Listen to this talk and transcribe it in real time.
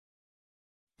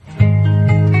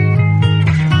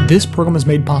This program is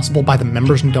made possible by the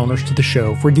members and donors to the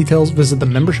show. For details, visit the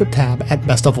membership tab at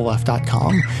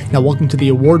bestoftheleft.com. Now, welcome to the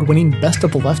award-winning Best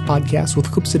of the Left podcast with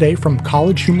clips today from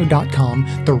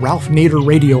collegehumor.com, the Ralph Nader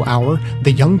Radio Hour,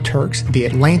 the Young Turks, the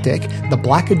Atlantic, the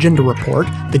Black Agenda Report,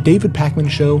 the David Pakman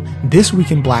Show, This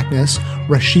Week in Blackness,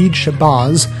 Rashid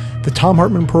Shabazz, the Thom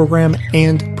Hartmann Program,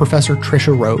 and Professor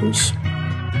Trisha Rose.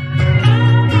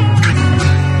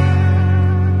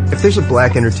 If there's a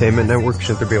black entertainment network,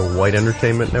 shouldn't there be a white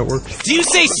entertainment network? Do you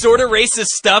say sorta racist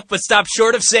stuff but stop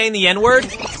short of saying the N-word?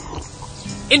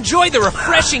 Enjoy the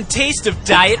refreshing taste of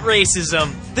diet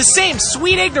racism. The same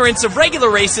sweet ignorance of regular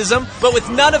racism, but with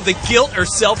none of the guilt or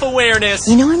self-awareness.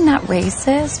 You know I'm not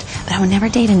racist, but I would never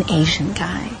date an Asian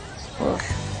guy. Ugh.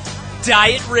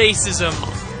 Diet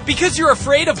racism. Because you're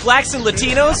afraid of blacks and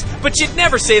Latinos, but you'd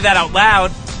never say that out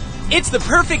loud. It's the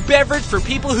perfect beverage for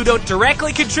people who don't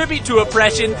directly contribute to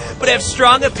oppression, but have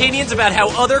strong opinions about how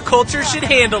other cultures should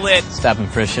handle it. Stopping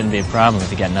first shouldn't be a problem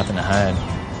if you got nothing to hide.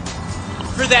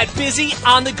 For that busy,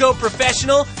 on-the-go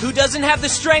professional who doesn't have the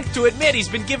strength to admit he's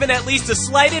been given at least a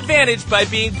slight advantage by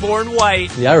being born white.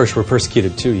 The Irish were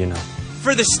persecuted too, you know.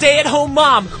 For the stay-at-home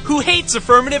mom who hates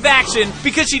affirmative action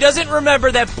because she doesn't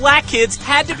remember that black kids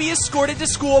had to be escorted to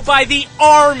school by the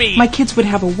army. My kids would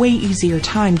have a way easier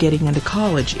time getting into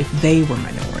college if they were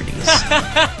minorities.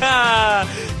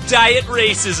 Diet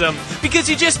racism. Because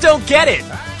you just don't get it.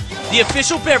 The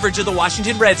official beverage of the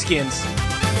Washington Redskins.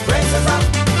 Racism.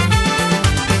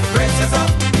 Racism.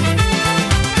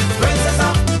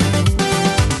 Racism.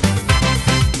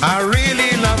 I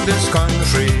really love this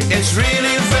country. It's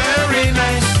really very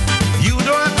nice. You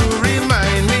don't have to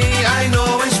remind me. I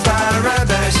know it's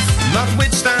paradise.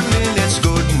 Notwithstanding its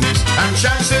goodness and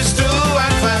chances to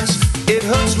advance, it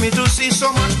hurts me to see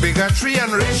so much bigotry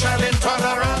and racial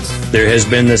intolerance. There has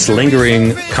been this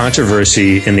lingering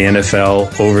controversy in the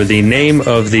NFL over the name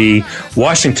of the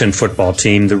Washington football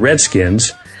team, the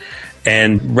Redskins.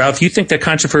 And Ralph, you think that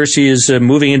controversy is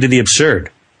moving into the absurd?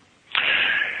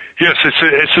 Yes,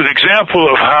 it's an example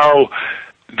of how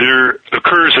there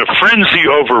occurs a frenzy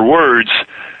over words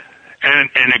and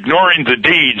ignoring the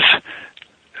deeds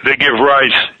that give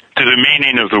rise to the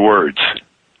meaning of the words.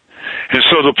 And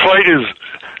so the plight of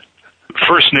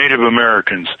First Native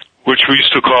Americans, which we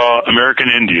used to call American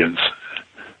Indians,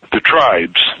 the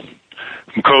tribes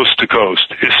from coast to coast,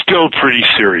 is still pretty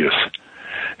serious.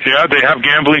 Yeah, they have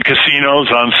gambling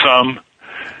casinos on some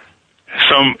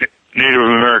Native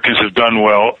Americans have done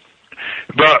well.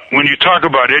 But when you talk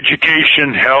about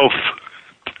education, health,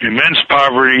 immense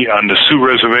poverty on the Sioux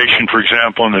Reservation, for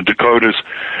example, in the Dakotas,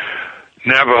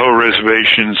 Navajo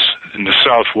reservations in the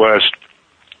Southwest,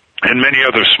 and many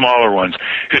other smaller ones,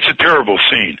 it's a terrible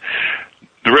scene.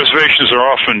 The reservations are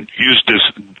often used as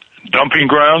dumping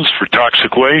grounds for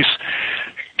toxic waste,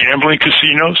 gambling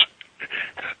casinos,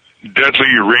 deadly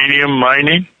uranium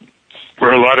mining,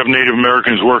 where a lot of Native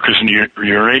Americans workers in the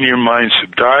uranium mines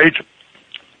have died.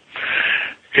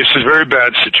 It's a very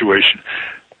bad situation.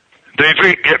 They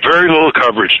get very little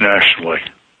coverage nationally.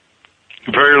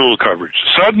 Very little coverage.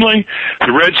 Suddenly,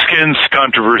 the Redskins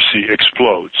controversy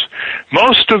explodes.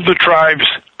 Most of the tribes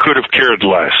could have cared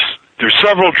less. There's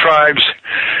several tribes,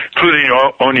 including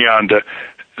Oneonta,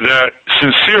 that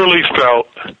sincerely felt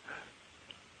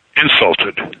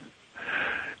insulted.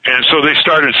 And so they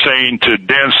started saying to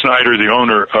Dan Snyder, the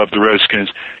owner of the Redskins,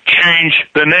 change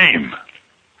the name.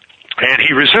 And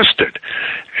he resisted.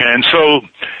 And so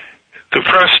the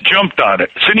press jumped on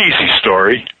it. It's an easy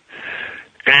story.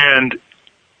 And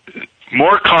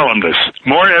more columnists,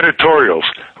 more editorials,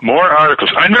 more articles.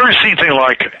 I've never seen anything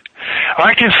like it.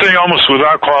 I can say almost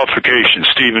without qualification,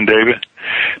 Steve and David,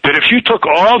 that if you took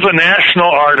all the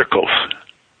national articles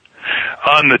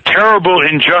on the terrible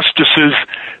injustices,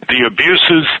 the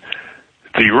abuses,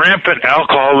 the rampant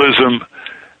alcoholism,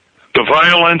 the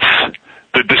violence,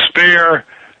 the despair,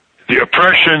 the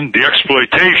oppression, the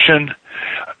exploitation,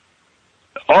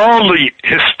 all the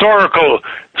historical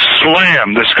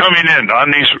slam that's coming in on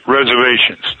these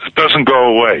reservations, it doesn't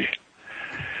go away.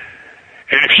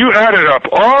 And if you added up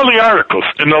all the articles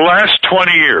in the last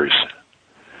 20 years,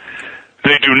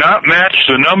 they do not match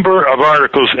the number of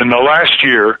articles in the last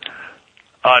year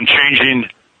on changing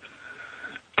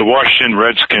the Washington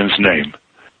Redskins name.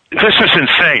 This is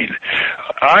insane.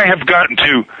 I have gotten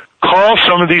to call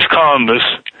some of these columnists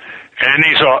and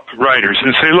these writers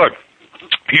and say, look,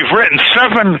 you've written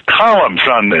 7 columns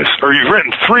on this, or you've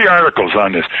written 3 articles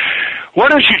on this. Why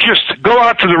don't you just go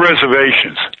out to the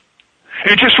reservations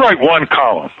and just write 1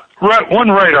 column, write 1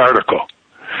 article?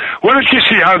 Why don't you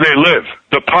see how they live,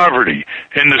 the poverty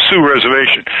in the Sioux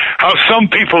Reservation, how some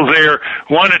people there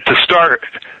wanted to start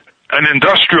an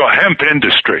industrial hemp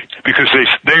industry because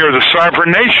they are the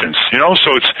sovereign nations,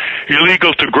 so it's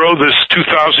illegal to grow this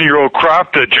 2,000-year-old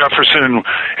crop that Jefferson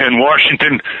and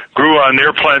Washington grew on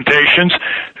their plantations.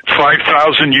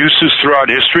 5,000 uses throughout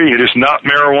history. It is not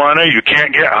marijuana. You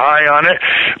can't get high on it,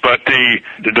 but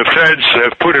the feds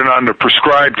have put it on the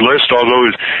prescribed list,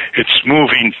 although it's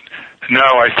moving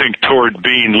now, I think, toward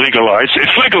being legalized.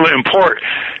 It's legal to import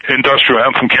industrial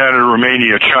hemp from Canada,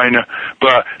 Romania, China,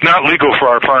 but not legal for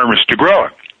our farmers to grow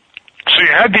it. So you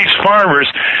had these farmers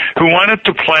who wanted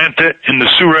to plant it in the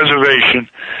Sioux Reservation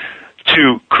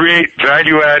to create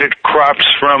value-added crops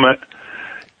from it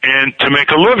and to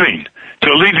make a living, to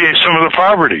alleviate some of the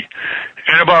poverty.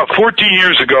 And about 14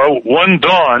 years ago, one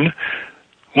dawn,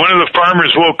 one of the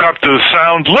farmers woke up to the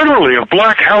sound, literally, of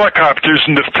black helicopters,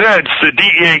 and the feds, the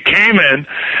DEA, came in,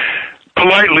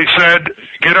 politely said,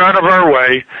 "Get out of our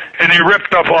way," and they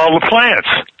ripped up all the plants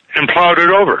and plowed it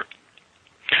over.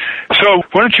 So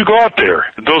why don't you go out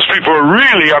there? Those people are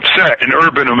really upset in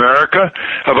urban America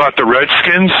about the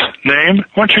Redskins name.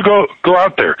 Why don't you go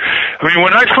out there? I mean,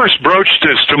 when I first broached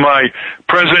this to my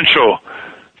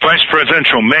vice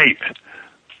presidential mate,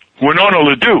 Winona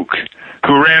LaDuke,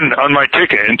 who ran on my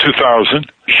ticket in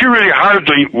 2000, she really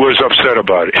hardly was upset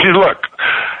about it. She said, "Look,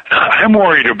 I'm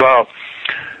worried about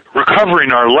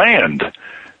recovering our land.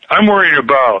 I'm worried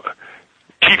about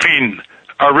keeping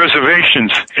our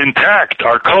reservations intact,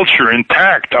 our culture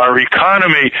intact, our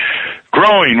economy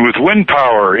growing with wind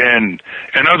power and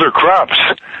other crops."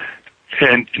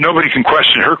 And nobody can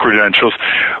question her credentials.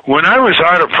 When I was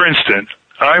out of Princeton,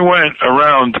 I went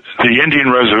around the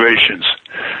Indian reservations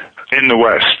in the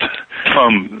West,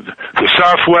 from the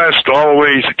Southwest all the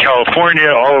way to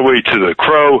California, all the way to the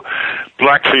Crow,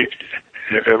 Blackfeet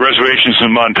reservations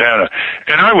in Montana.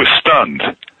 And I was stunned.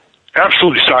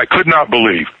 Absolutely stunned. I could not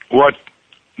believe what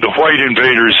the white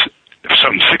invaders,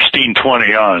 some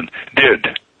 1620 on,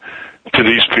 did to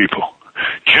these people.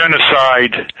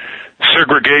 Genocide,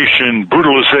 segregation,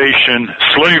 brutalization,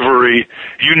 slavery,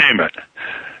 you name it.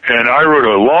 And I wrote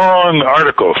a long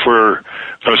article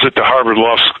I was at the Harvard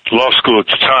Law School at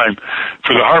the time,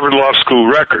 for the Harvard Law School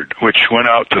Record, which went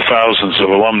out to thousands of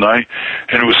alumni,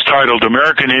 and it was titled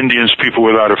 "American Indians, People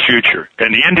Without a Future."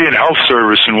 And the Indian Health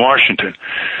Service in Washington,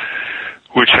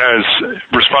 which has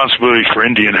responsibility for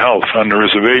Indian health on the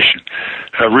reservation,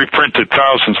 reprinted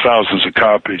thousands of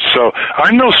copies. So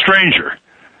I'm no stranger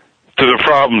to the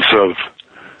problems of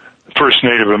First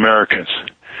Native Americans.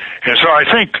 And so I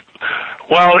think,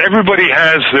 while everybody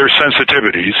has their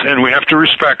sensitivities, and we have to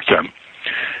respect them,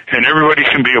 and everybody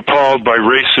can be appalled by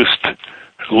racist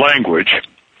language,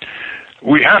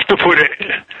 we have to put it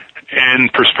in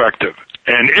perspective.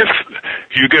 And if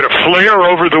you get a flare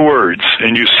over the words,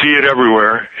 and you see it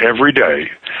everywhere, every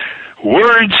day,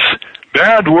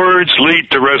 bad words lead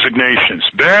to resignations.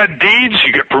 Bad deeds,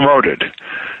 you get promoted.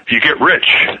 You get rich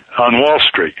on Wall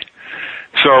Street.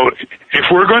 So if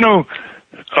we're going to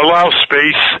allow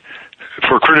space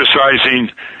for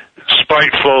criticizing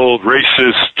spiteful,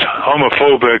 racist,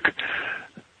 homophobic,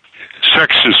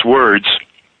 sexist words,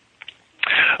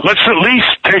 let's at least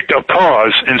take a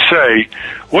pause and say,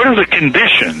 what are the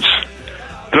conditions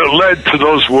that led to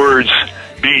those words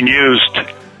being used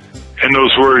and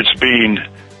those words being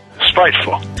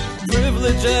spiteful?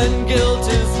 Privilege and guilt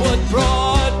is what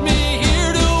brought me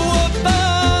here to a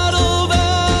battle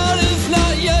that is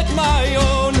not yet my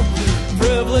own.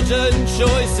 Privilege and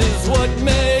choice is what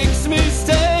makes me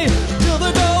stay till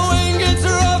the going gets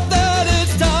rough, that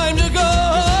it's time to go.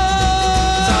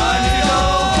 Time to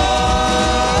go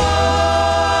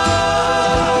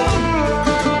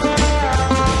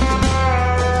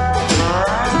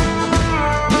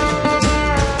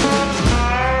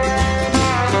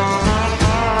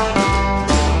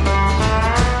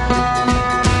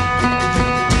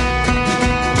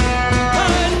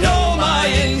I know my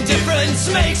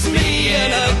indifference makes me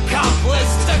an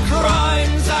accomplice to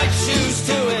crimes I choose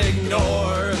to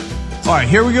ignore. All right,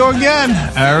 here we go again.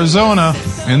 Arizona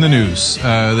in the news.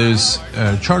 There's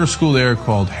a charter school there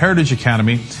called Heritage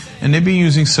Academy, and they've been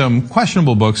using some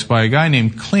questionable books by a guy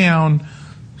named Cleon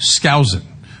Skousen.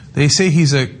 They say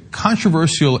he's a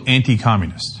controversial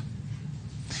anti-communist.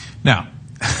 Now,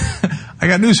 I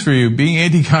got news for you. Being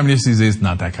anti-communist these days is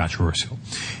not that controversial.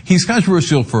 He's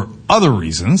controversial for other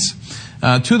reasons.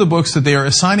 Two of the books that they are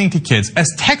assigning to kids as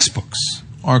textbooks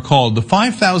are called The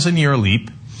 5,000-Year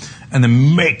Leap and The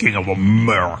Making of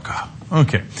America.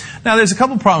 Okay. Now, there's a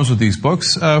couple problems with these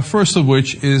books. First of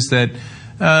which is that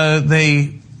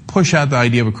they push out the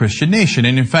idea of a Christian nation.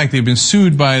 And in fact, they've been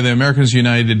sued by the Americans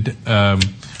United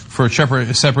for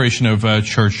separation of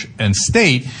church and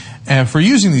state for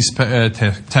using these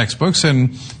textbooks.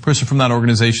 And a person from that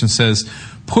organization says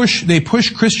they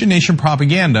push Christian nation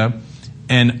propaganda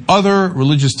and other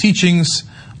religious teachings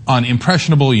on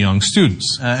impressionable young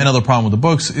students. Another problem with the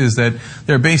books is that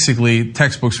they're basically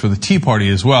textbooks for the Tea Party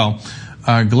as well.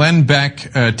 Glenn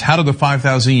Beck touted the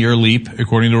 5,000-year leap,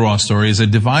 according to Raw Story, as a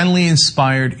divinely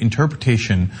inspired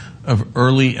interpretation of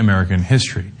early American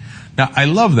history. Now, I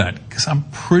love that because I'm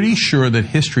pretty sure that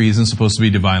history isn't supposed to be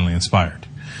divinely inspired.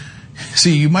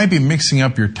 See, you might be mixing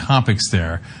up your topics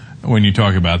there when you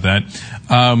talk about that.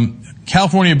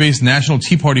 California-based National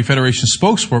Tea Party Federation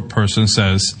spokesperson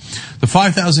says the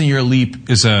 5,000-year leap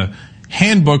is a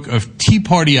handbook of Tea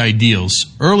Party ideals.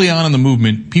 Early on in the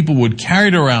movement, people would carry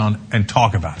it around and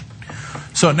talk about it.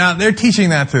 So now they're teaching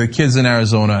that to the kids in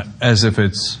Arizona as if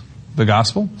it's the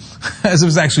gospel, as if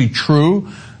it's actually true,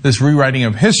 this rewriting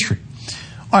of history.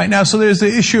 All right, now, so there's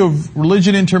the issue of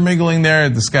religion intermingling there.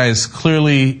 This guy is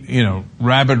clearly,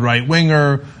 rabid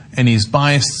right-winger, and he's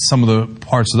biased some of the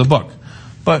parts of the book.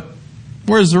 But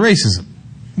where's the racism?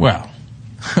 Well,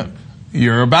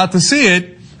 you're about to see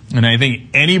it, and I think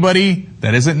anybody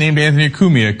that isn't named Anthony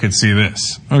Cumia could see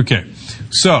this. Okay,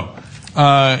 so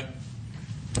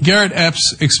Garrett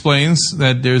Epps explains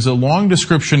that there's a long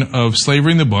description of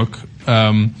slavery in the book,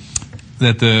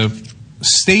 that the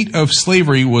state of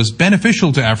slavery was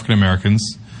beneficial to African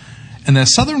Americans, and that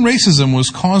Southern racism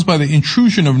was caused by the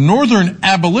intrusion of Northern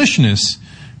abolitionists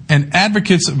and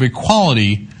advocates of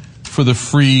equality for the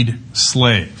freed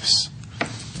slaves.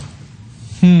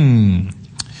 And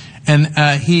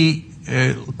he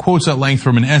quotes at length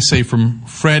from an essay from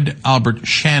Fred Albert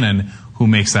Shannon, who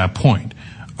makes that point.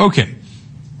 Okay.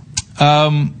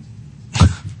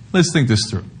 Let's think this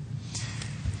through.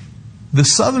 The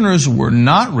Southerners were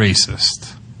not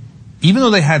racist, even though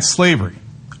they had slavery,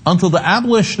 until the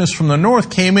abolitionists from the North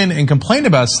came in and complained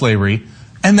about slavery,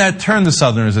 and that turned the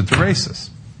Southerners into racists.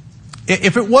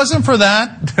 If it wasn't for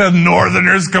that, the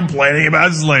Northerners complaining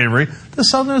about slavery, the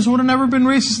Southerners would have never been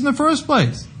racist in the first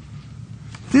place.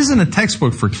 This isn't a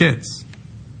textbook for kids.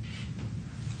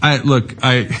 I don't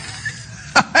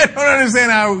understand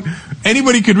how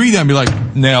anybody could read that and be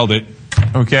like, nailed it.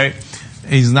 Okay?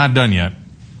 He's not done yet.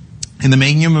 In The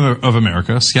Making of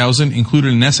America, Skousen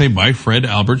included an essay by Fred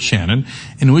Albert Shannon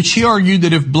in which he argued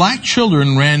that if black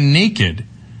children ran naked,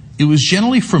 it was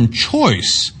generally from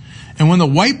choice. And when the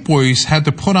white boys had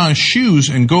to put on shoes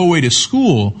and go away to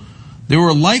school, they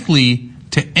were likely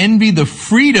to envy the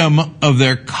freedom of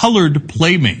their colored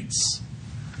playmates.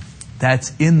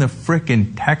 That's in the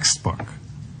frickin' textbook.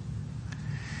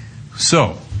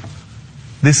 So,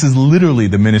 this is literally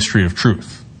the ministry of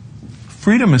truth.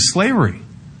 Freedom is slavery.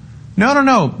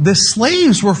 No. The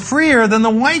slaves were freer than the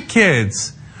white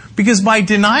kids. Because by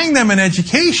denying them an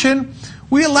education,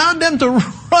 we allowed them to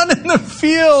run in the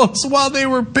fields while they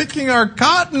were picking our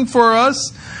cotton for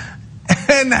us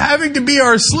and having to be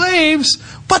our slaves,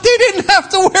 but they didn't have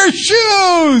to wear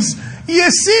shoes. You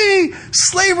see,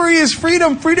 slavery is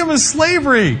freedom. Freedom is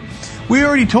slavery. We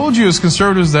already told you as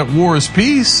conservatives that war is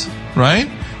peace, right?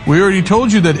 We already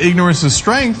told you that ignorance is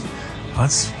strength.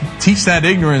 Let's teach that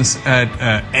ignorance at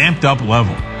an amped up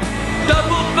level.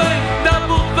 Double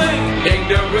think,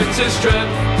 ignorance is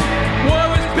strength. War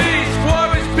is peace,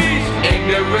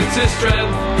 ignorance is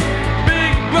strength.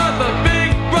 Big brother,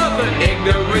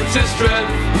 ignorance is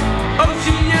strength.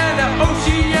 Oceana,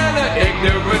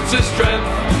 ignorance is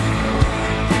strength.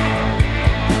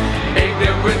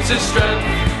 Ignorance is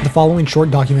strength. The following short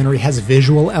documentary has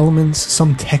visual elements.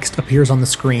 Some text appears on the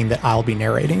screen that I'll be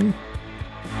narrating.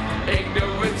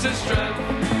 Ignorance is strength.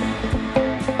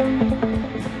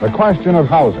 The question of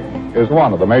housing is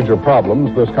one of the major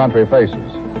problems this country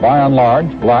faces. By and large,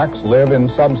 blacks live in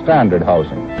substandard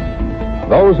housing.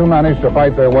 Those who manage to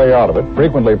fight their way out of it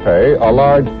frequently pay a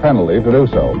large penalty to do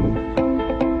so.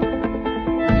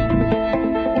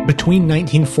 Between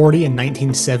 1940 and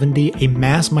 1970, a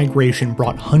mass migration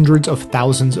brought hundreds of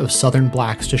thousands of Southern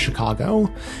blacks to Chicago.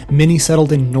 Many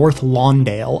settled in North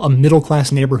Lawndale, a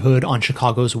middle-class neighborhood on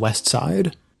Chicago's west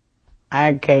side.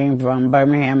 I came from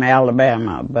Birmingham,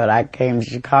 Alabama, but I came to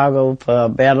Chicago for a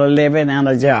better living and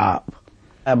a job.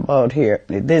 I bought here,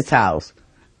 this house,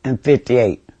 in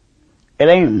 58. It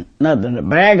ain't nothing to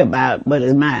brag about, but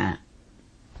it's mine.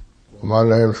 My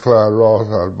name's Clyde Ross.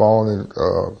 I was born in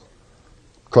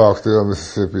Clarksville,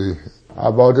 Mississippi.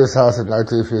 I bought this house in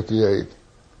 1958.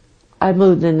 I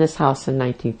moved in this house in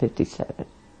 1957.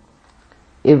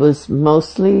 It was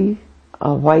mostly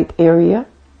a white area.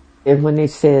 And when they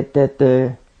said that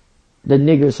the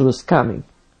niggers was coming,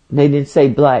 they didn't say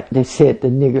black, they said the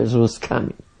niggers was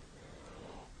coming.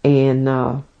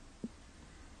 And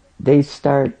they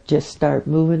start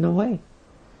moving away.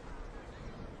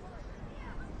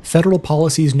 Federal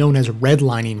policies known as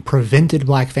redlining prevented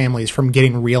black families from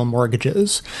getting real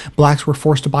mortgages. Blacks were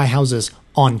forced to buy houses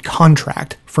on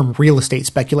contract from real estate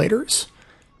speculators.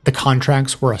 The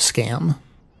contracts were a scam.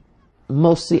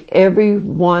 Mostly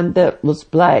everyone that was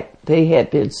black, they had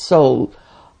been sold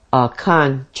a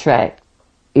contract.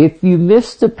 If you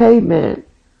missed the payment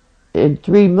in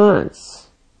 3 months,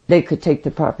 they could take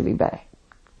the property back.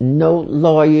 No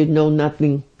lawyer, no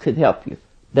nothing could help you.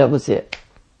 That was it.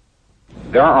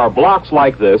 There are blocks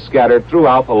like this scattered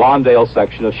throughout the Lawndale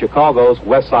section of Chicago's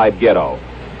West Side Ghetto.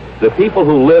 The people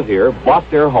who live here bought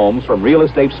their homes from real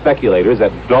estate speculators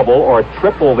at double or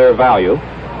triple their value,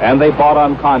 and they bought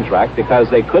on contract because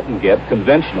they couldn't get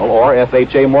conventional or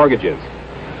FHA mortgages.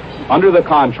 Under the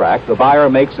contract, the buyer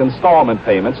makes installment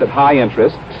payments at high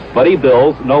interest, but he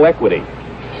bills no equity.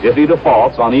 If he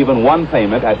defaults on even one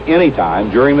payment at any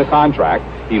time during the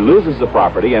contract, he loses the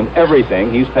property and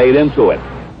everything he's paid into it.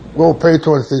 We'll pay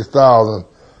 $26,000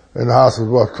 and the house was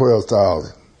worth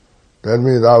 $12,000. That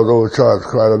means I was overcharged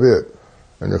quite a bit.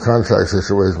 And the contract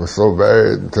situation was so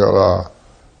bad until,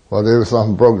 if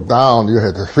something broke down, you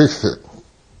had to fix it.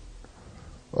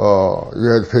 You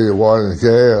had to pay your water and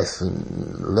gas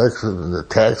and electric and the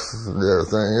taxes and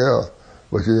everything else,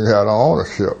 but you didn't have no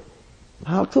ownership.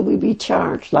 How could we be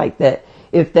charged like that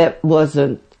if that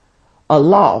wasn't a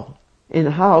law? And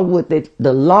how would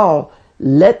the law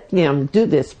let them do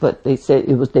this? But they said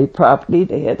it was their property.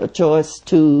 They had a choice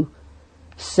to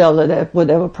sell it at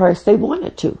whatever price they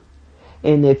wanted to.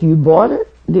 And if you bought it,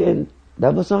 then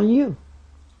that was on you.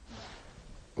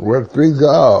 Worked 3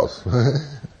 jobs.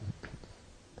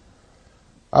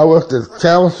 I worked at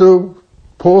Campbell Soup,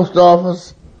 post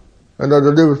office, and I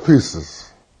delivered pizzas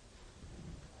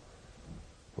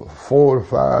for 4 to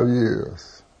 5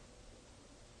 years.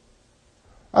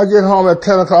 I get home at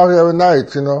 10 o'clock every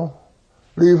night,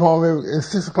 Leave home at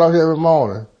 6 o'clock every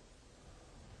morning.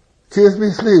 Kids be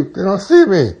asleep. They don't see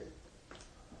me.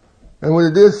 And when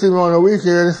they did see me on the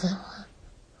weekends,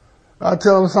 I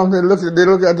tell them something. They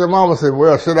look at their mama and say,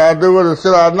 well, should I do it or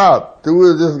should I not? Who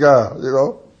is this guy,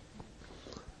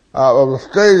 I was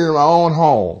staying in my own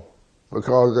home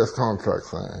because of this contract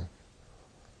thing.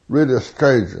 Really a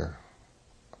stranger.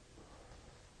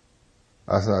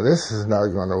 I said, this is not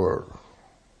going to work.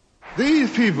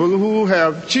 These people who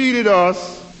have cheated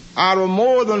us out of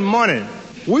more than money,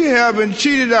 we have been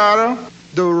cheated out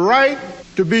of the right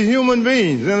to be human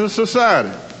beings in a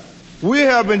society. We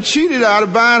have been cheated out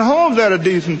of buying homes at a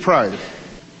decent price.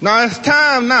 Now it's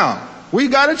time now. We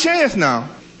got a chance now.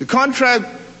 The Contract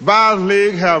Buyers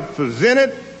League have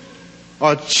presented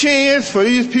a chance for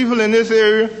these people in this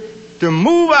area to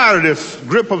move out of this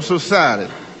grip of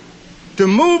society, to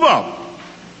move up,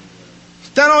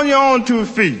 stand on your own 2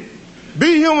 feet,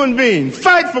 be human beings,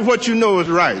 fight for what you know is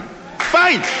right.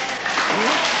 Fight!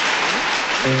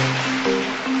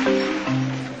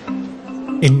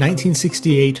 In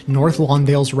 1968, North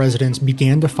Lawndale's residents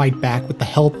began to fight back with the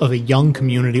help of a young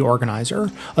community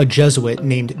organizer, a Jesuit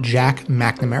named Jack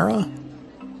McNamara.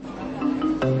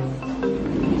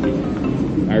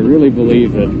 I really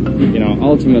believe that,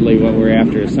 ultimately what we're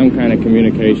after is some kind of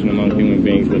communication among human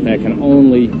beings, but that can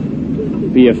only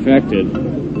be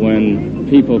effected when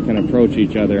people can approach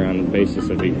each other on the basis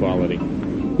of equality.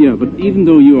 Yeah, but even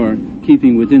though you are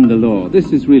keeping within the law,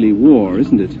 this is really war,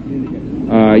 isn't it?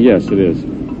 Yes, it is.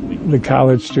 The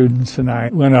college students and I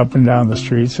went up and down the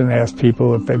streets and asked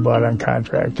people if they bought on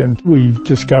contract, and we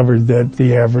discovered that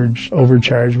the average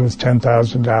overcharge was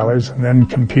 $10,000, and then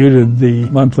computed the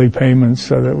monthly payments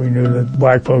so that we knew that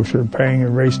black folks were paying a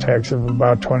race tax of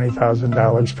about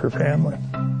 $20,000 per family.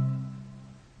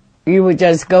 You would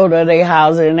just go to their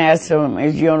house and ask them,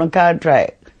 is you on a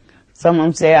contract? Some of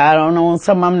them say, I don't know, and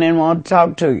some of them didn't want to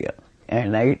talk to you.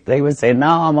 And they would say, no,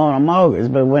 I'm on a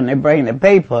mortgage. But when they bring the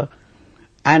paper,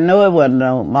 I knew it wasn't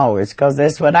no mortgage because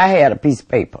that's what I had, a piece of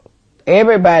paper.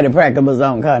 Everybody practically was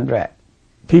on contract.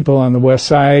 People on the west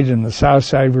side and the south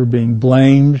side were being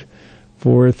blamed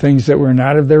for things that were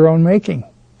not of their own making.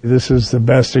 This is the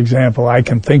best example I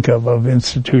can think of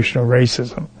institutional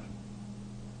racism.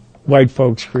 White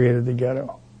folks created the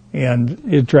ghetto. And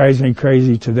it drives me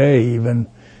crazy today even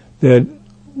that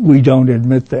we don't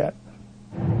admit that.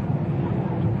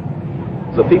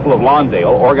 The people of Lawndale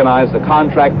organized the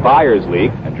Contract Buyers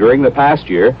League, and during the past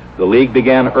year, the league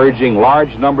began urging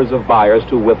large numbers of buyers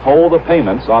to withhold the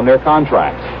payments on their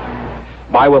contracts.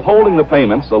 By withholding the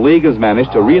payments, the league has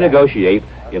managed to renegotiate,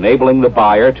 enabling the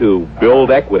buyer to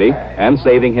build equity and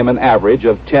saving him an average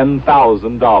of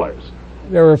 $10,000.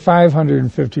 There were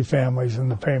 550 families in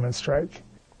the payment strike.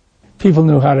 People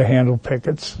knew how to handle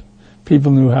pickets.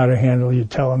 People knew how to handle you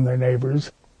telling their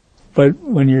neighbors. But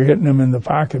when you're hitting them in the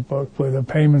pocketbook with a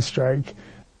payment strike,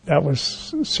 that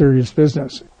was serious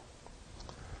business.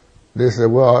 They said,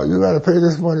 well, you got to pay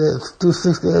this money, it's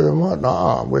 $260 every month.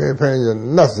 Nah, we ain't paying you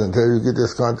nothing until you get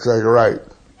this contract right.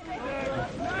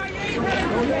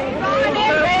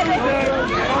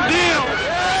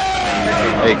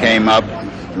 They came up,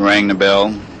 rang the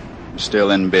bell,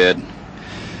 still in bed,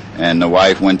 and the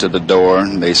wife went to the door.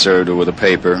 They served her with a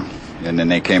paper, and then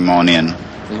they came on in.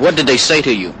 What did they say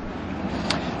to you?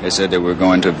 They said they were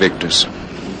going to Victor's.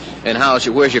 And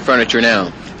where's your furniture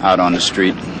now? Out on the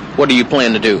street. What do you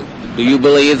plan to do? Do you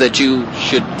believe that you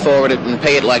should forward it and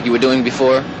pay it like you were doing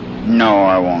before? No,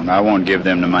 I won't. I won't give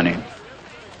them the money.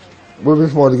 We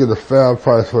just wanted to get a fair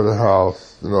price for the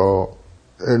house,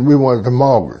 and we wanted the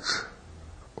mortgage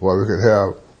where we could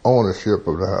have ownership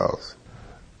of the house.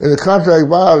 And the contract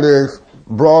violations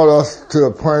brought us to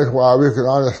a point where we could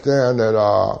understand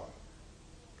that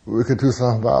we could do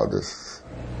something about this.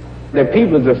 The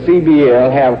peoples of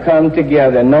CBL have come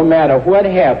together. No matter what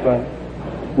happened,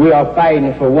 we are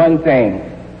fighting for one thing,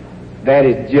 that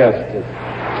is justice.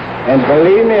 And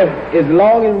believe me, as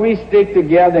long as we stick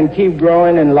together and keep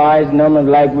growing in large numbers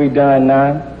like we done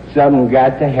now, something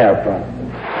got to happen.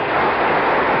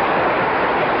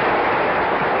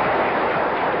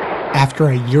 After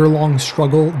a year-long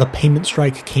struggle, the payment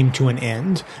strike came to an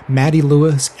end. Maddie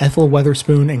Lewis, Ethel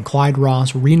Weatherspoon, and Clyde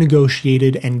Ross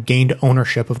renegotiated and gained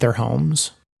ownership of their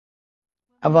homes.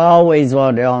 I've always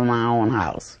wanted to own my own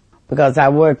house because I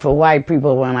worked for white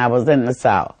people when I was in the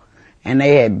South, and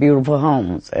they had beautiful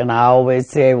homes, and I always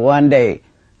said one day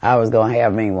I was going to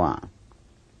have me one.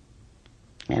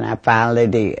 And I finally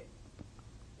did.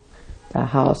 The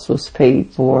house was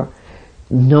paid for.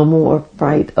 No more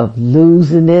fright of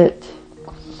losing it.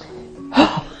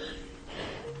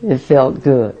 It felt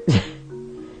good.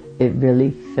 It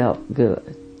really felt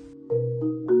good.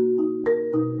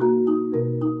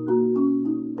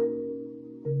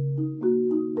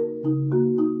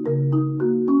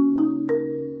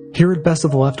 Here at Best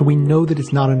of the Left, we know that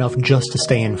it's not enough just to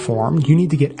stay informed. You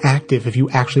need to get active if you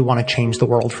actually want to change the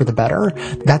world for the better.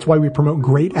 That's why we promote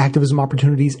great activism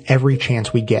opportunities every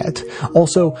chance we get.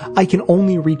 Also, I can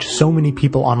only reach so many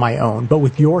people on my own, but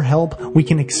with your help, we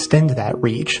can extend that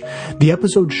reach. The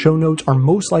episode show notes are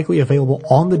most likely available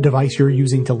on the device you're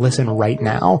using to listen right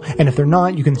now, and if they're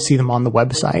not, you can see them on the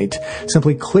website.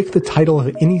 Simply click the title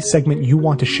of any segment you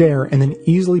want to share and then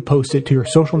easily post it to your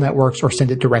social networks or send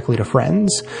it directly to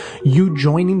friends. You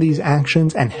joining these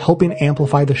actions and helping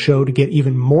amplify the show to get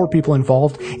even more people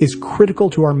involved is critical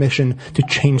to our mission to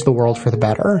change the world for the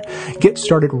better. Get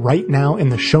started right now in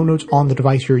the show notes on the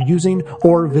device you're using,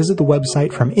 or visit the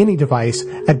website from any device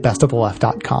at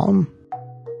bestoftheleft.com.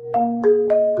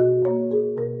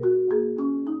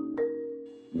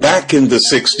 Back in the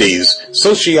 60s,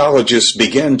 sociologists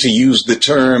began to use the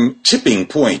term tipping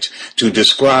point to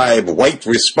describe white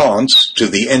response to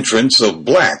the entrance of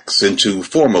blacks into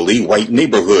formerly white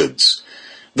neighborhoods.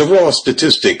 The raw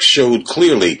statistics showed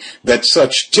clearly that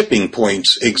such tipping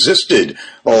points existed,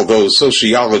 although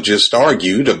sociologists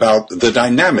argued about the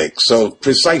dynamics of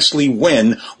precisely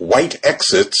when white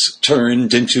exits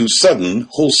turned into sudden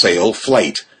wholesale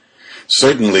flight.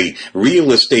 Certainly,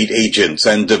 real estate agents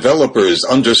and developers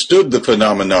understood the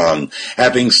phenomenon,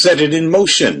 having set it in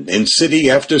motion in city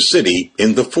after city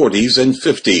in the 40s and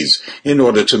 50s in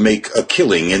order to make a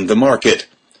killing in the market.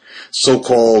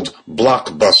 So-called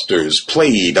blockbusters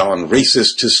played on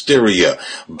racist hysteria,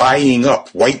 buying up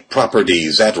white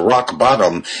properties at rock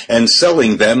bottom and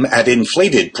selling them at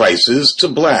inflated prices to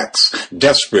blacks,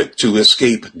 desperate to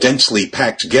escape densely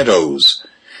packed ghettos.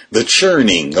 The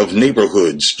churning of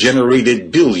neighborhoods generated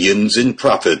billions in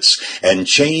profits and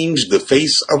changed the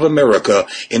face of America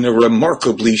in a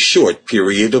remarkably short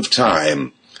period of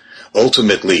time.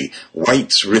 Ultimately,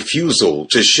 whites' refusal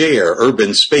to share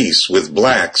urban space with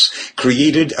blacks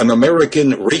created an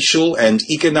American racial and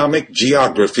economic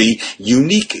geography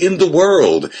unique in the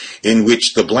world, in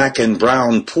which the black and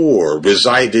brown poor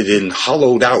resided in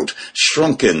hollowed-out,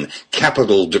 shrunken,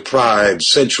 capital-deprived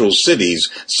central cities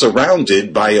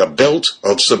surrounded by a belt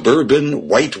of suburban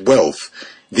white wealth,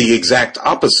 the exact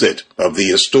opposite of the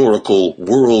historical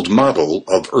world model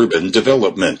of urban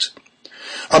development.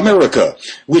 America,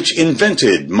 which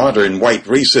invented modern white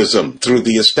racism through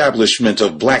the establishment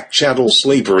of black chattel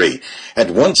slavery,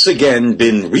 had once again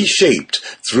been reshaped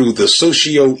through the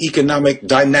socio-economic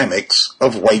dynamics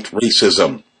of white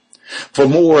racism. For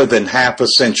more than half a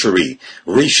century,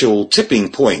 racial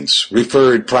tipping points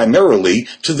referred primarily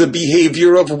to the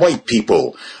behavior of white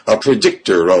people, a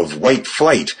predictor of white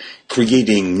flight,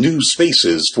 creating new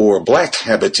spaces for black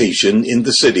habitation in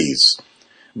the cities.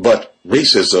 But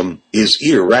racism is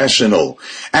irrational,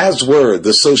 as were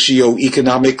the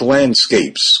socio-economic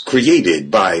landscapes created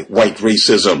by white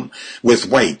racism, with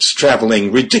whites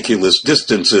traveling ridiculous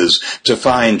distances to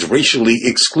find racially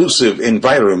exclusive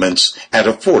environments at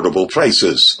affordable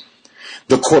prices.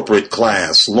 The corporate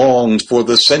class longed for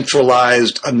the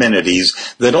centralized amenities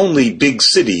that only big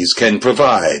cities can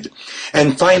provide,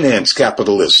 and finance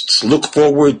capitalists look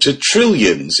forward to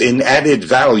trillions in added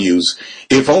values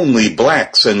if only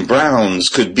blacks and browns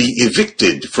could be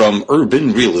evicted from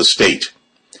urban real estate.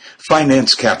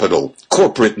 Finance capital,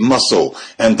 corporate muscle,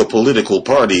 and the political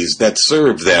parties that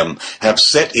serve them have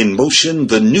set in motion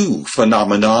the new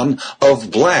phenomenon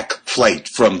of black flight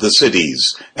from the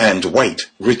cities and white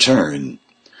return.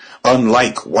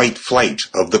 Unlike white flight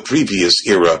of the previous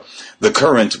era, the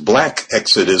current black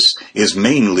exodus is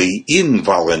mainly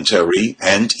involuntary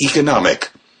and economic.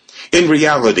 In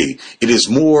reality, it is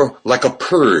more like a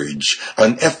purge,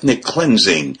 an ethnic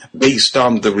cleansing based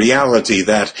on the reality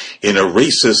that, in a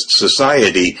racist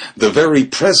society, the very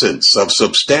presence of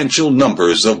substantial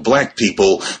numbers of black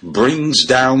people brings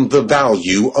down the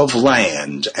value of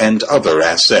land and other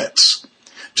assets.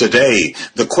 Today,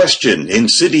 the question in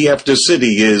city after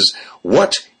city is,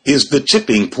 what is the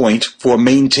tipping point for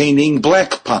maintaining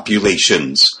black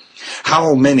populations?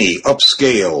 How many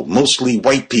upscale, mostly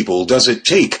white people does it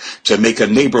take to make a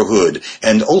neighborhood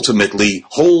and ultimately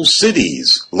whole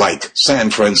cities like San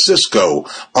Francisco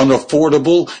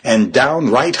unaffordable and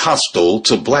downright hostile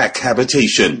to black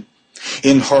habitation?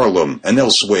 In Harlem and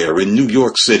elsewhere in New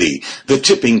York City, the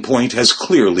tipping point has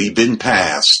clearly been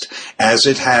passed, as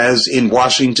it has in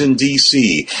Washington,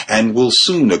 D.C., and will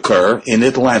soon occur in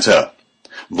Atlanta.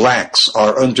 Blacks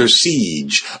are under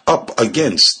siege, up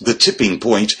against the tipping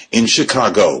point in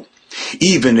Chicago.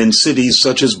 Even in cities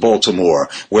such as Baltimore,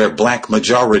 where black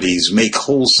majorities make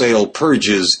wholesale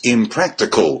purges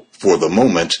impractical for the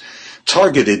moment,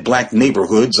 targeted black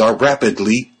neighborhoods are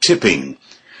rapidly tipping.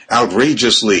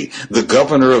 Outrageously, the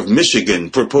governor of Michigan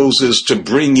proposes to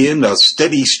bring in a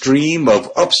steady stream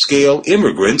of upscale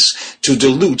immigrants to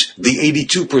dilute the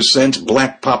 82%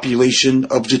 black population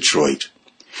of Detroit.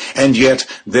 And yet,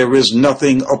 there is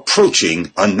nothing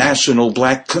approaching a national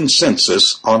black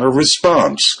consensus on a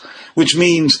response, which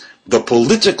means the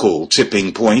political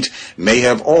tipping point may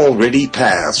have already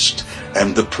passed,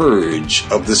 and the purge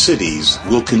of the cities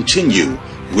will continue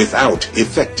without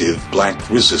effective black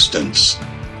resistance.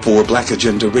 For Black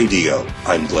Agenda Radio,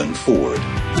 I'm Glenn Ford.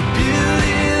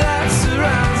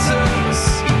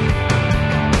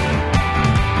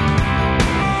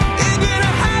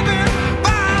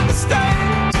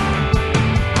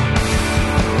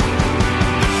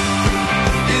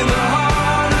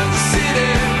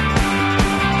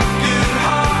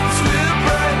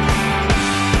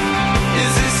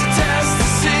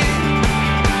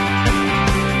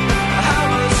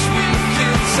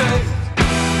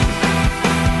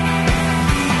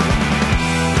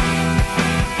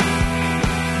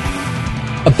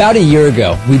 About a year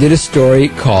ago, we did a story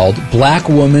called Black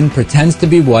Woman Pretends to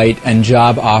be White and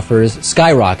Job Offers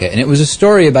Skyrocket. And it was a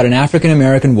story about an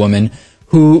African-American woman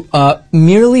who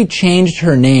merely changed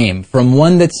her name from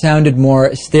one that sounded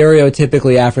more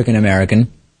stereotypically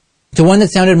African-American to one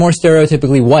that sounded more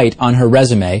stereotypically white on her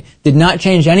resume, did not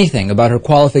change anything about her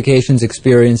qualifications,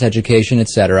 experience, education,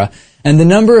 etc. And the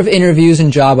number of interviews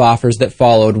and job offers that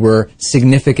followed were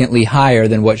significantly higher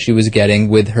than what she was getting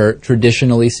with her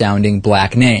traditionally sounding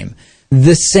black name.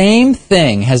 The same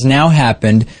thing has now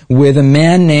happened with a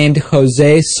man named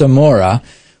Jose Zamora,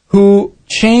 who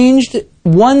changed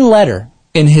one letter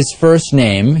in his first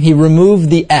name. He removed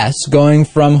the S, going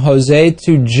from Jose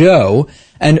to Joe,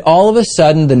 and all of a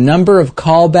sudden the number of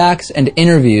callbacks and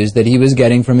interviews that he was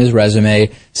getting from his resume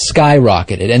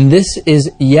skyrocketed. And this is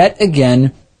yet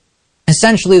again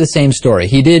essentially the same story.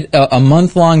 He did a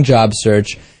month-long job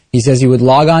search. He says he would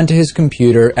log on to his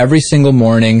computer every single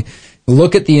morning,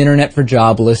 look at the internet for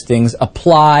job listings,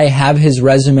 apply, have his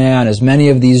resume on as many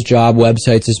of these job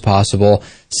websites as possible,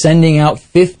 sending out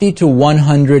 50 to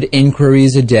 100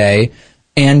 inquiries a day,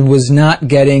 and was not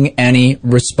getting any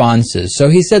responses. So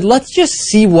he said, let's just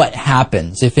see what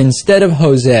happens if instead of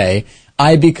Jose,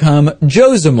 I become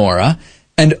Joe Zamora.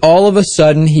 And all of a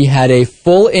sudden, he had a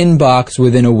full inbox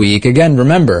within a week. Again,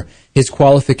 remember, his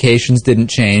qualifications didn't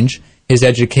change. His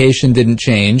education didn't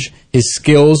change. His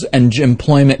skills and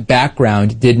employment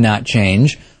background did not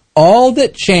change. All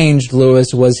that changed,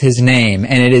 Lewis, was his name.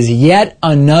 And it is yet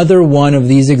another one of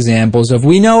these examples of,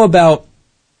 we know about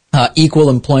equal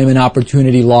employment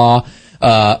opportunity law.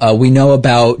 We know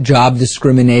about job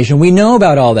discrimination. We know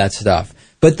about all that stuff.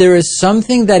 but there is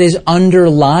something that is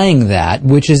underlying that,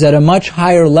 which is at a much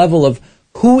higher level of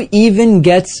who even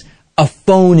gets a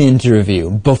phone interview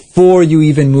before you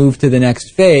even move to the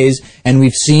next phase. And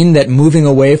we've seen that moving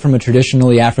away from a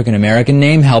traditionally African American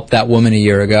name helped that woman a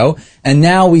year ago. And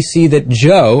now we see that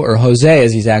Joe, or Jose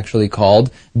as he's actually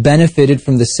called, benefited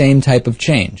from the same type of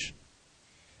change.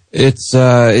 It's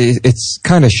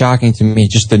kind of shocking to me,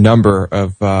 just the number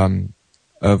of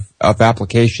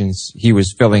applications he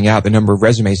was filling out, the number of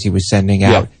resumes he was sending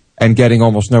out, and getting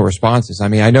almost no responses. I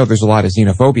mean, I know there's a lot of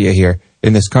xenophobia here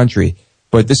in this country,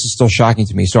 but this is still shocking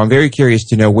to me. So I'm very curious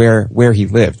to know where he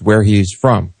lived, where he's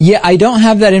from. Yeah, I don't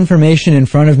have that information in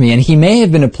front of me, and he may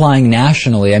have been applying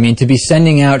nationally. I mean, to be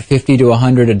sending out 50 to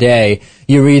 100 a day,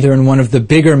 you're either in one of the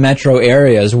bigger metro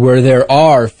areas where there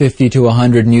are 50 to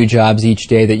 100 new jobs each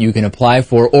day that you can apply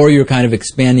for, or you're kind of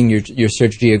expanding your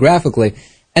search geographically.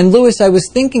 And Louis, I was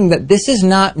thinking that this is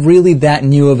not really that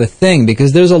new of a thing,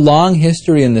 because there's a long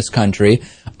history in this country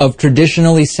of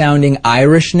traditionally sounding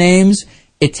Irish names,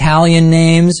 Italian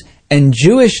names, and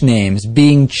Jewish names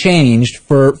being changed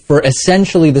for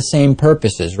essentially the same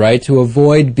purposes, right? To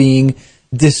avoid being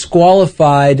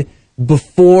disqualified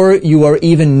before you are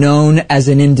even known as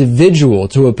an individual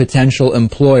to a potential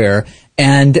employer.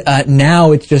 And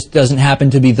now it just doesn't happen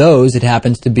to be those. It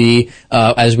happens to be,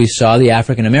 as we saw, the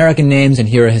African American names, and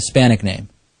here a Hispanic name.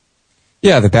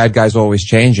 Yeah, the bad guy's always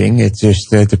changing. It just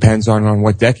depends on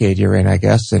what decade you're in, I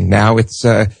guess. And now it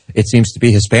seems to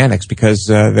be Hispanics because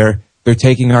they're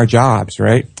taking our jobs,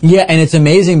 right? Yeah, and it's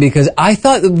amazing because I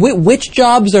thought, which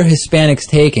jobs are Hispanics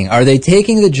taking? Are they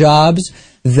taking the jobs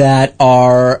that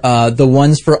are the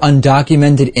ones for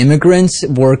undocumented immigrants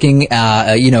working,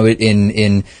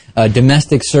 in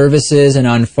domestic services and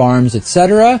on farms,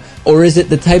 etc.? Or is it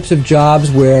the types of jobs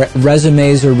where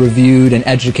resumes are reviewed and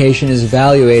education is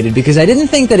evaluated? Because I didn't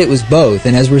think that it was both.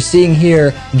 And as we're seeing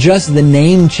here, just the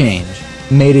name change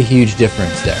made a huge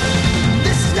difference there.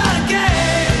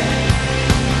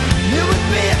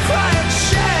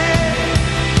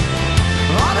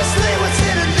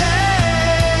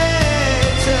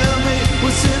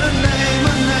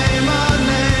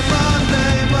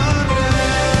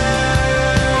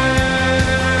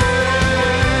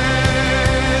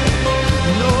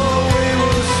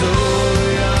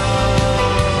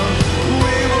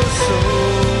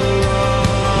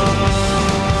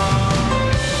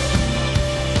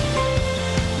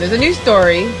 There's a new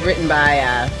story written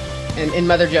by in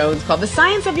Mother Jones called "The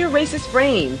Science of Your Racist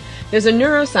Brain." There's a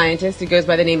neuroscientist who goes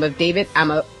by the name of David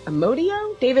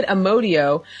Amodio,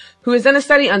 who has done a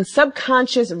study on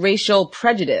subconscious racial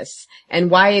prejudice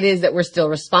and why it is that we're still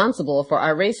responsible for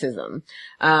our racism.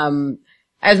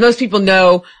 As most people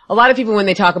know, a lot of people, when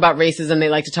they talk about racism, they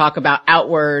like to talk about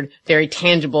outward, very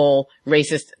tangible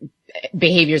racist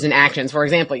behaviors and actions. For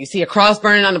example, you see a cross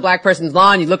burning on a black person's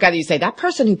lawn, you look at it, you say, that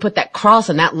person who put that cross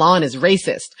on that lawn is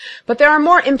racist. But there are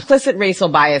more implicit racial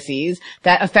biases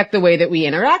that affect the way that we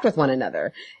interact with one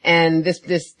another. And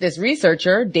this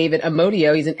researcher, David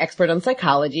Amodio, he's an expert on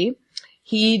psychology.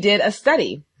 He did a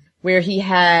study where he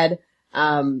had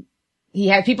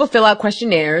people fill out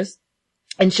questionnaires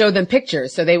and show them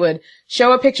pictures. So they would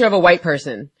show a picture of a white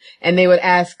person, and they would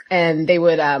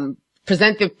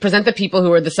present the people who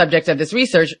were the subject of this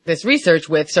research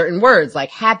with certain words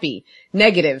like happy,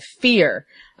 negative, fear.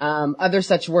 Other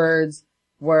such words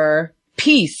were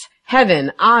peace,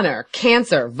 heaven, honor,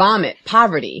 cancer, vomit,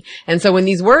 poverty. And so when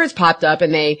these words popped up,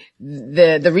 and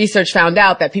the research found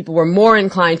out that people were more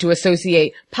inclined to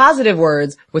associate positive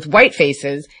words with white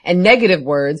faces and negative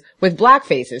words with black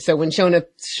faces. So when shown a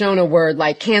word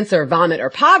like cancer, vomit, or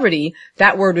poverty,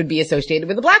 that word would be associated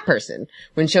with a black person.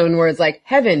 When shown words like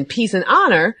heaven, peace, and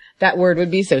honor, that word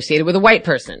would be associated with a white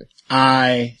person.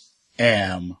 I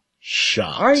am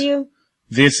shocked. Are you?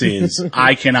 This is,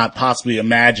 I cannot possibly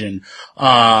imagine,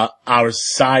 our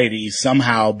society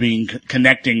somehow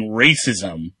connecting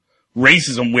racism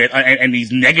with, and these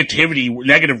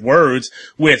negative words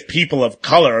with people of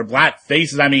color, black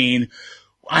faces. I didn't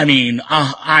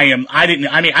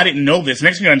know this.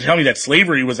 Next thing you're going to tell me that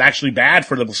slavery was actually bad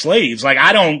for the slaves.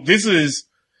 This is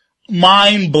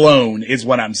mind blown is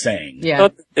what I'm saying. Yeah.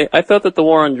 I thought that the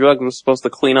war on drugs was supposed to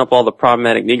clean up all the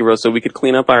problematic Negroes so we could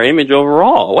clean up our image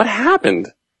overall. What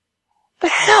happened? The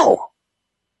hell?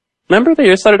 Remember they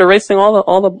just started erasing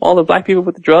all the black people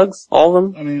with the drugs, all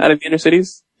of them, out of the inner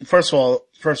cities? First of all,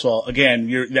 again,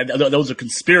 those are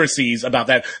conspiracies about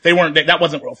that. That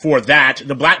wasn't for that.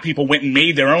 The black people went and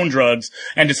made their own drugs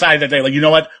and decided that they're like, you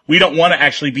know what? We don't want to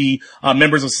actually be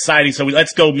members of society, so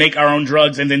let's go make our own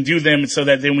drugs and then do them so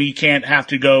that then we can't have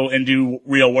to go and do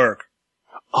real work.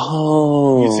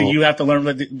 Oh. You see, you have to learn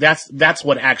that that's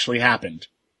what actually happened.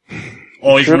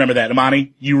 Always remember that.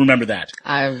 Imani, you remember that.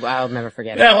 I'll never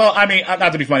forget it. Yeah, well, I mean,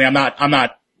 not to be funny, I'm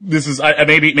not, this is,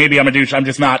 maybe I'm a douche, I'm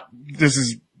just not, this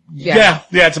is, yeah,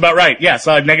 it's about right. Yes,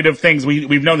 negative things.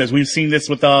 We've known this. We've seen this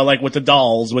with with the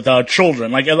dolls, with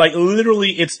children. Like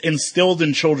literally, it's instilled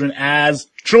in children as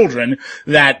children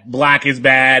that black is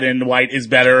bad and white is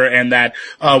better, and that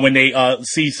when they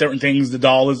see certain things, the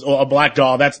doll is, or a black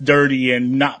doll, that's dirty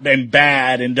and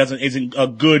bad and isn't a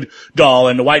good doll,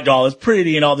 and the white doll is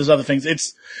pretty and all these other things.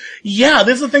 This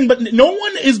is the thing, but no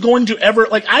one is going to ever,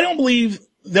 I don't believe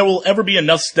there will ever be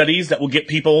enough studies that will get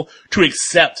people to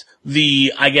accept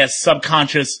the, I guess,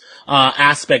 subconscious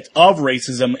aspect of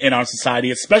racism in our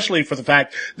society, especially for the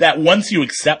fact that once you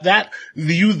accept that,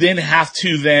 you then have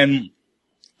to then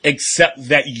accept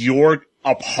that you're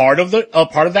a part of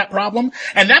that problem.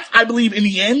 And that, I believe, in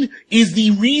the end, is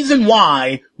the reason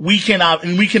why we can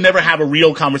never have a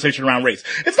real conversation around race.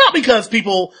 It's not because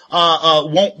people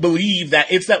won't believe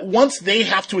that. It's that once they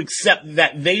have to accept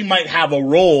that they might have a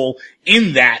role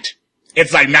in that,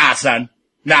 it's like, nah, son.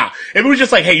 Nah. If it was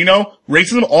just like, hey,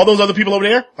 racism, all those other people over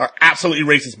there are absolutely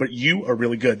racist, but you are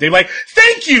really good. They're like,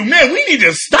 thank you, man, we need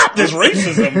to stop this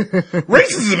racism.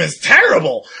 Racism is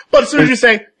terrible. But as soon as you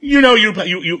say, you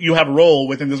have a role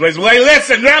within this racism,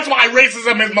 listen, that's why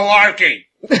racism is malarkey.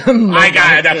 I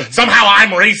got it. Somehow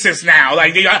I'm racist now.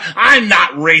 I'm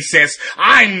not racist.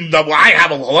 I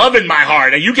have a love in my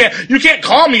heart. And you can't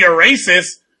call me a racist.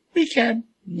 We can.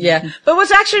 Yeah. But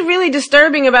what's actually really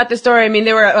disturbing about this story, I mean,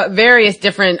 there were various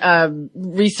different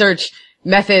research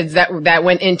methods that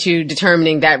went into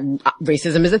determining that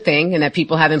racism is a thing and that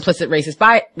people have implicit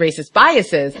racist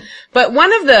biases. But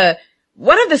one of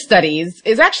the studies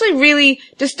is actually really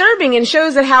disturbing and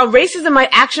shows that how racism might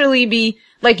actually be,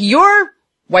 your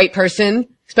white person,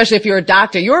 especially if you're a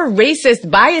doctor, your racist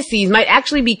biases might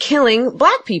actually be killing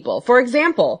black people. For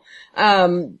example,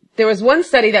 there was one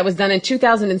study that was done in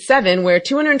 2007 where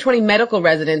 220 medical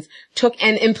residents took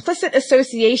an implicit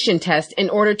association test in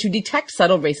order to detect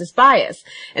subtle racist bias.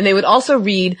 And they would also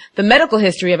read the medical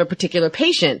history of a particular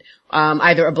patient,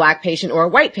 either a black patient or a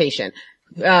white patient.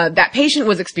 That patient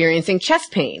was experiencing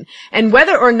chest pain. And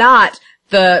whether or not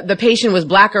the patient was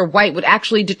black or white would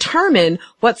actually determine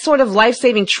what sort of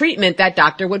life-saving treatment that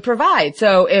doctor would provide.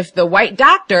 So if the white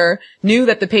doctor knew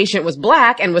that the patient was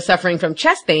black and was suffering from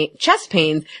chest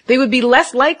pains, they would be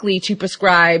less likely to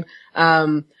prescribe,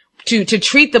 to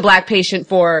treat the black patient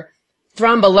for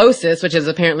thrombolysis, which is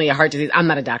apparently a heart disease. I'm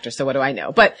not a doctor, so what do I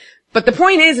know? But the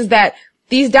point is that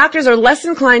these doctors are less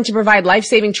inclined to provide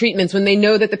life-saving treatments when they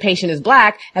know that the patient is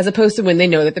black as opposed to when they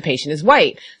know that the patient is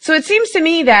white. So it seems to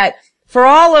me that for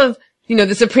all of,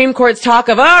 the Supreme Court's talk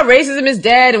of, racism is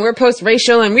dead and we're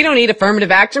post-racial and we don't need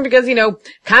affirmative action because,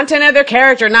 content of their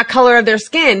character, not color of their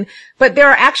skin. But there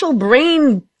are actual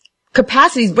brain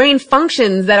capacities, brain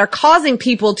functions that are causing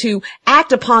people to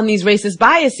act upon these racist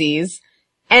biases.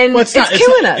 And it's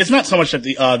killing us. It's not so much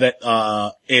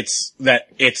that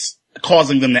it's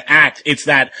causing them to act. It's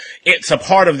that it's a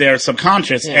part of their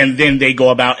subconscious, and then they go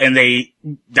about and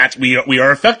we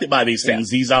are affected by these things.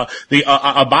 These a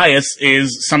bias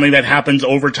is something that happens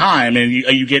over time, and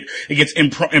it gets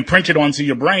imprinted onto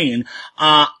your brain.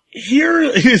 Here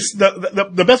is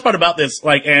the best part about this,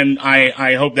 and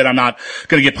I hope that I'm not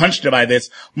gonna get punched by this.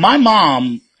 My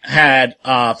mom had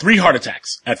 3 heart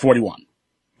attacks at 41.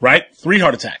 Right? 3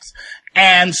 heart attacks.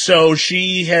 And so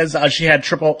she had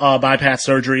triple bypass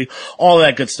surgery, all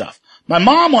that good stuff. My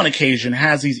mom on occasion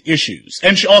has these issues.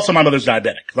 And my mother's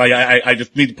diabetic. I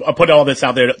just need to put all this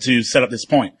out there to set up this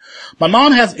point. My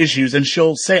mom has issues and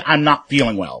she'll say, I'm not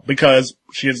feeling well because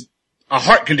she has a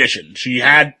heart condition. She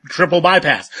had triple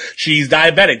bypass. She's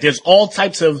diabetic. There's all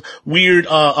types of weird,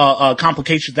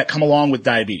 complications that come along with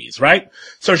diabetes, right?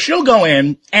 So she'll go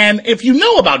in, and if you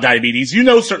know about diabetes, you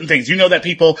know certain things. You know that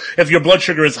people, if your blood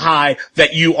sugar is high,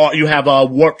 that you have a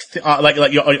warped,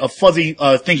 a fuzzy,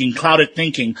 thinking, clouded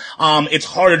thinking. It's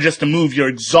harder just to move. You're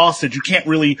exhausted. You can't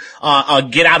really,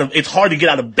 it's hard to get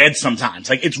out of bed sometimes.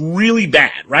 It's really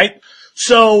bad, right?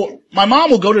 So my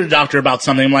mom will go to the doctor about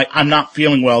something. I'm like, I'm not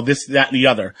feeling well, this, that, and the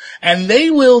other. And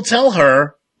they will tell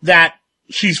her that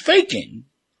she's faking.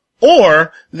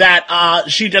 Or that,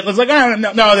 she just was like, oh,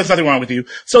 no, there's nothing wrong with you.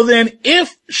 So then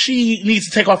if she needs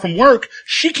to take off from work,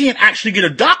 she can't actually get a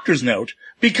doctor's note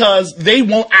because they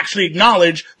won't actually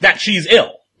acknowledge that she's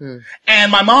ill.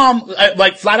 And my mom,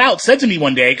 flat out said to me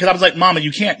one day, cause I was like, Mama,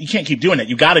 you can't keep doing it.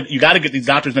 You gotta get these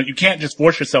doctors notes. You can't just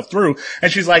force yourself through.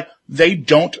 And she's like, they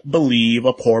don't believe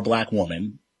a poor black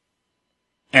woman.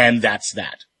 And that's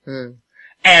that.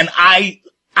 And I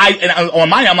on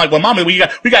my end, I'm like, well, Mommy, we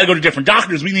got to go to different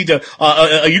doctors. We need to,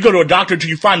 you go to a doctor till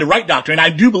you find the right doctor. And I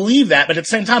do believe that, but at the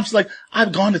same time, she's like,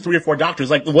 I've gone to 3 or 4 doctors.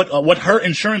 Like what her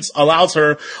insurance allows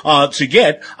her, to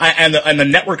get, and the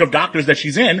network of doctors that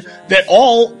she's in, that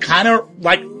all kind of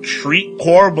like treat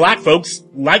poor black folks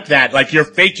like that. Like you're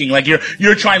faking, like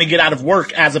you're trying to get out of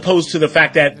work, as opposed to the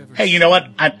fact that, hey, you know what?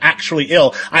 I'm actually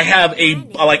ill. I have a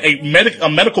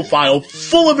medical file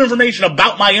full of information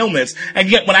about my illness, and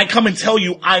yet when I come and tell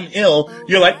you I'm ill,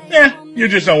 you're like, you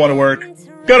just don't want to work.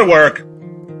 Go to work.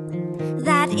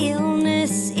 That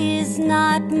illness is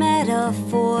not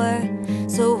metaphor.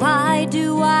 So why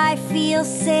do I feel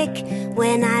sick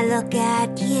when I look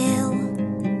at you?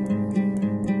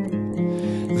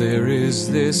 There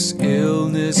is this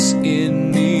illness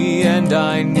in me and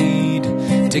I need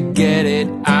to get it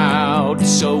out.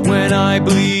 So when I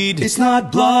bleed, it's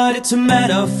not blood, it's a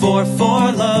metaphor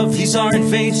for love. These aren't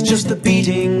veins, just the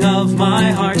beating of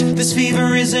my heart. This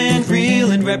fever isn't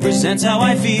real, it represents how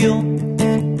I feel.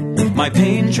 My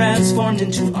pain transformed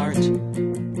into art.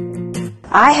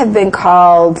 I have been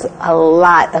called a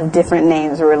lot of different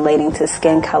names relating to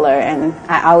skin color, and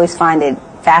I always find it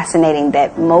fascinating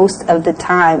that most of the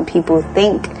time people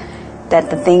think that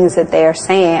the things that they are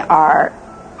saying are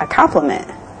a compliment,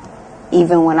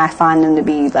 even when I find them to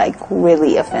be like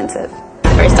really offensive.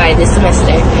 First started this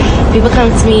semester, people come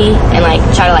to me and like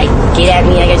try to like get at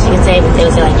me, I guess you could say, but they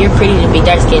would say like, you're pretty to be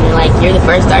dark skinned, and like you're the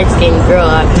first dark skinned girl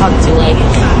I've talked to, like,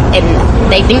 and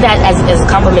they think that as a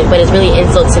compliment, but it's really an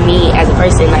insult to me as a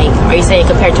person. Like, are you saying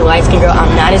compared to a light skinned girl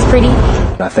I'm not as pretty?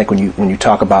 I think when you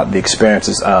talk about the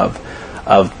experiences of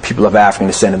people of African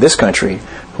descent in this country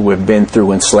who have been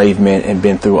through enslavement and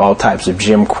been through all types of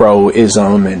Jim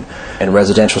Crow-ism and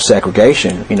residential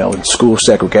segregation, and school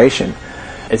segregation,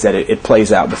 is that it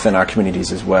plays out within our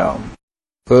communities as well.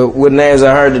 But what names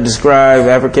I heard to describe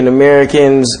African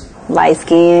Americans? Light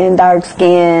skin, dark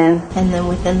skin. And then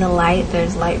within the light,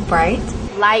 there's light bright.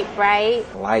 Light bright.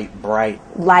 Light bright.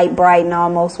 Light bright and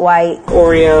almost white.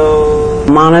 Oreo.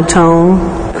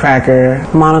 Monotone. Cracker.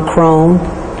 Monochrome.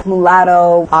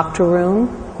 Mulatto. Octoroon.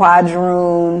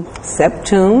 Quadroon.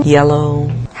 Septune. Yellow.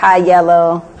 High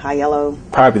yellow. High yellow.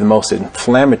 Probably the most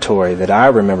inflammatory that I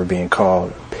remember being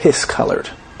called, piss-colored.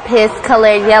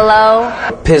 Piss-colored yellow.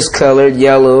 Piss-colored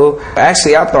yellow.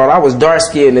 Actually, I thought I was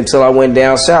dark-skinned until I went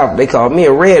down south. They called me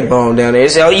a red bone down there. They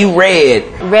said, oh, you red.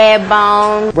 Red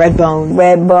bone. Red bone.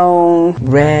 Red bone.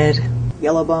 Red.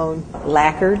 Yellow bone.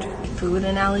 Lacquered. Food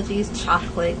analogies: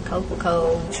 chocolate,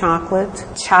 cocoa.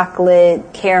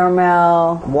 Chocolate,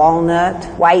 caramel, walnut,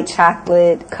 white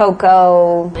chocolate,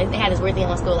 cocoa. They had this weird thing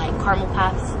on school like caramel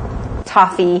pops.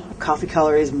 Toffee. Coffee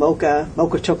color is mocha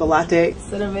chocolate.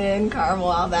 Cinnamon, caramel,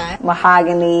 all that.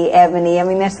 Mahogany, ebony. I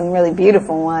mean, there's some really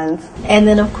beautiful ones. And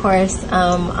then, of course,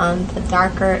 on the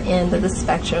darker end of the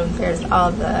spectrum, there's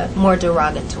all the more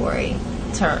derogatory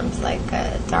terms like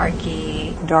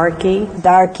darky, blackie,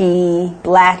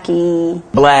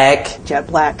 black, jet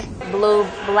black, blue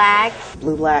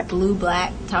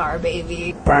black, tar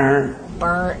baby,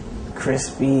 burnt,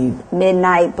 crispy,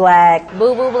 midnight black,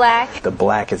 boo boo black. The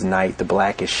black is night, the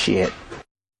black is shit.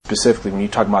 Specifically, when you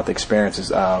talk about the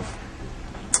experiences of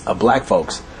black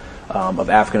folks, of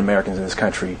African Americans in this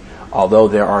country, although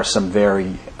there are some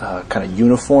very kind of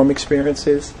uniform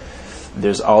experiences,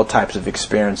 there's all types of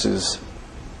experiences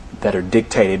that are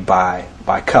dictated by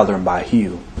color and by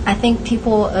hue. I think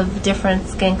people of different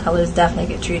skin colors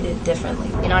definitely get treated differently.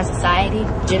 In our society,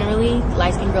 generally,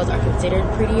 light-skinned girls are considered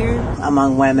prettier.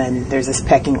 Among women, there's this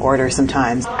pecking order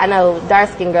sometimes. I know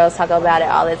dark-skinned girls talk about it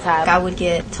all the time. I would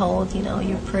get told,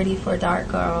 you're pretty for a dark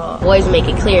girl. Boys make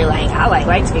it clear, like, I like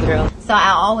light-skinned girls. So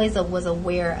I always was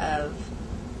aware of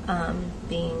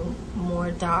being more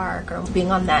dark or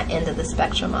being on that end of the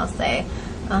spectrum, I'll say,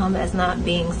 as not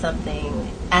being something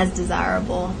as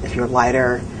desirable. If you're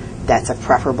lighter, that's a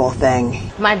preferable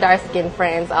thing. My dark-skinned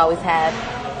friends always have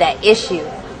that issue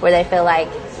where they feel like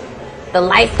the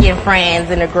light-skinned friends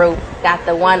in the group got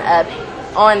the one up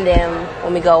on them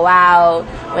when we go out,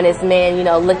 when it's men,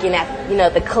 looking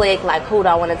at, the clique, like, who do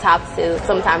I want to talk to?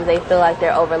 Sometimes they feel like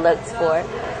they're overlooked for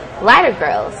lighter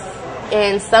girls,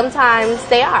 and sometimes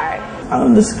they are. I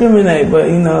don't discriminate, but,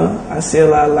 I see a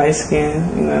lot of light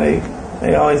skin,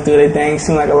 they always do their thing.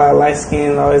 Seem like a lot of light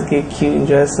skin always get cute and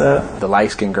dress up. The light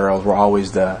skinned girls were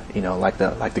always the like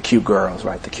the cute girls,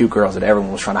 right? The cute girls that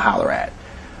everyone was trying to holler at.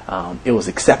 It was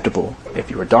acceptable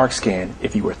if you were dark skinned,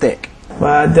 if you were thick.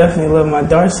 Well, I definitely love my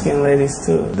dark skinned ladies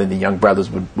too. Then the young brothers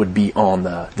would be on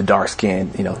the dark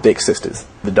skinned, thick sisters.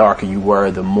 The darker you were,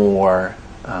 the more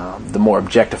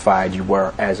objectified you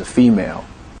were as a female.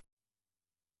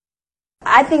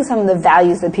 I think some of the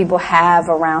values that people have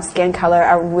around skin color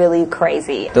are really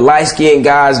crazy. The light-skinned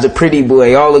guy's the pretty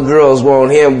boy. All the girls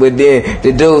want him, but then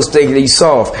the dudes think he's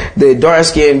soft. The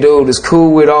dark-skinned dude is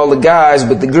cool with all the guys,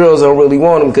 but the girls don't really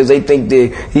want him because they think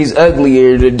that he's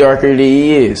uglier the darker that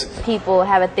he is. People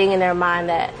have a thing in their mind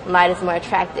that light is more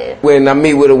attractive. When I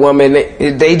meet with a woman,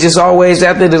 they just always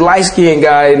after the light-skinned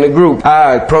guy in the group.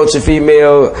 I approach a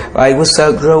female like, "What's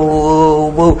up, girl?" Woo,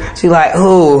 woo. She like,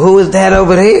 who is that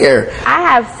over there? I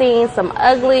have seen some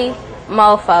ugly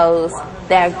mofos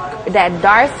that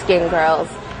dark-skinned girls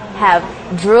have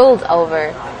drooled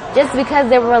over just because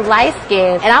they were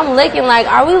light-skinned. And I'm looking like,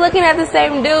 are we looking at the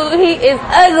same dude? He is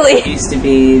ugly. It used to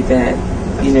be that,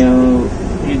 you know,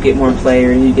 you get more play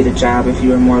or you get a job if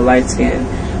you were more light-skinned.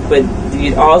 But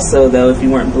you'd also, though, if you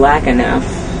weren't black enough,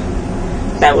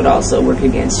 that would also work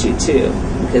against you, too.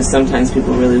 Because sometimes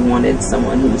people really wanted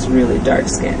someone who was really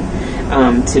dark-skinned.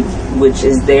 Which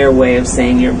is their way of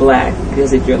saying you're black,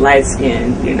 because if you're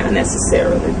light-skinned, you're not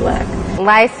necessarily black.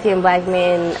 Light-skinned black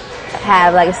men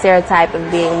have like a stereotype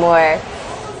of being more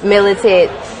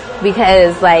militant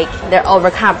because like they're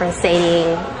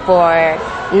overcompensating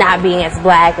for not being as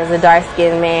black as a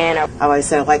dark-skinned man. I always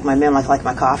say I like my men like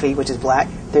my coffee, which is black.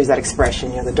 There's that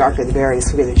expression, you know, the darker the berry, the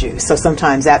sweeter the juice. So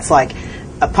sometimes that's like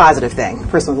a positive thing. A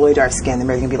person with really dark skin, they're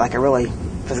maybe going to be like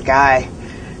if it's a guy,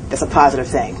 that's a positive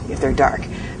thing if they're dark.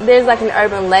 There's like an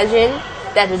urban legend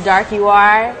that the darker you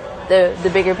are, the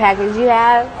bigger package you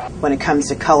have. When it comes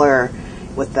to color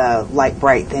with the light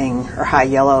bright thing or high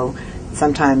yellow,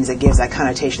 sometimes it gives that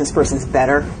connotation, this person's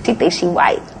better. She thinks she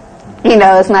white. You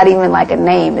know, it's not even like a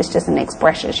name, it's just an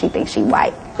expression. She thinks she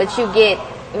white. But you get,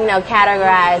 you know,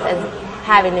 categorized as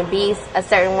having to be a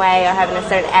certain way or having a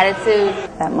certain attitude.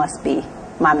 That must be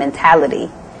my mentality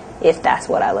if that's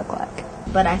what I look like.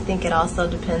 But I think it also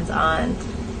depends on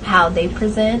how they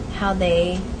present, how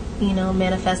they, you know,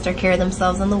 manifest or carry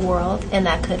themselves in the world, and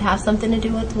that could have something to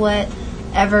do with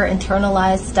whatever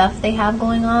internalized stuff they have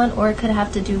going on, or it could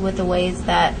have to do with the ways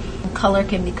that color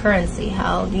can be currency,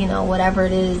 how, you know, whatever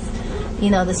it is, you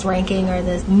know, this ranking or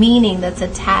this meaning that's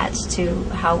attached to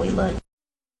how we look.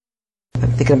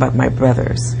 I'm thinking about my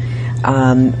brothers,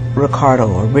 Ricardo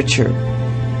or Richard,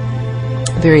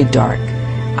 very dark.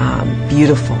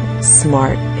 Beautiful,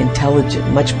 smart, intelligent,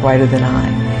 much brighter than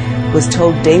I. Was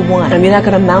told day one, you're not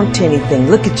going to amount to anything.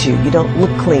 Look at you. You don't look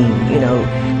clean, you know,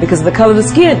 because of the color of the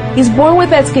skin. He's born with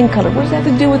that skin color. What does that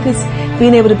have to do with his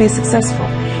being able to be successful?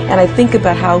 And I think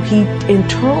about how he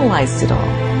internalized it all.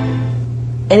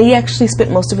 And he actually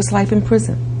spent most of his life in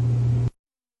prison.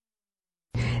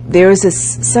 There is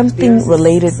something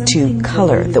related to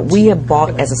color that we have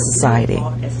bought as a society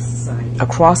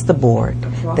across the board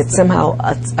that somehow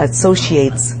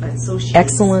associates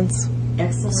excellence,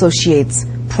 associates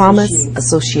promise,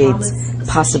 associates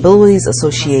possibilities,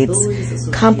 associates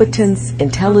competence,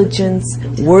 intelligence,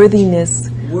 worthiness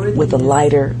with a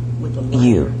lighter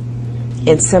you.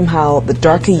 And somehow the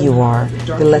darker you are,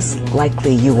 the less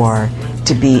likely you are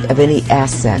to be of any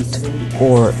asset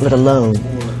or let alone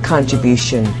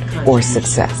contribution or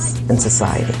success in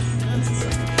society.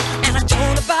 And I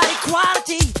told about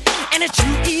equality, and it's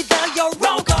you either you're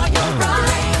wrong or you're right.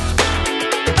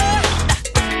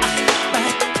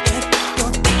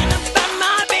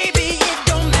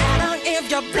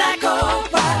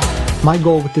 My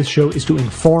goal with this show is to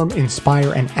inform,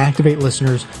 inspire, and activate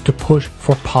listeners to push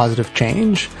for positive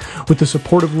change. With the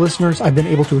support of listeners, I've been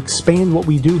able to expand what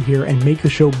we do here and make the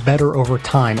show better over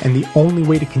time. And the only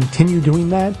way to continue doing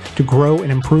that, to grow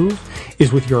and improve,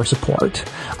 is with your support.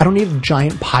 I don't need a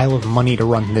giant pile of money to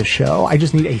run this show. I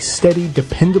just need a steady,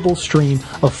 dependable stream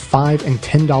of $5 and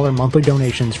 $10 monthly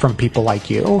donations from people like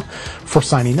you. For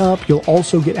signing up, you'll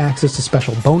also get access to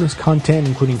special bonus content,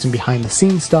 including some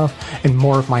behind-the-scenes stuff and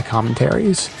more of my commentaries.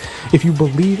 If you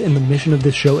believe in the mission of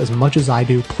this show as much as I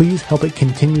do, please help it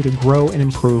continue to grow and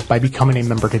improve by becoming a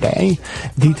member today.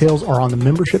 Details are on the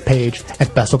membership page at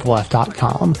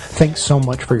bestoftheleft.com. Thanks so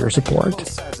much for your support.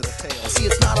 See,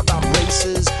 it's not about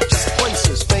races, just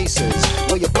places, faces.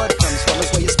 Where your blood comes from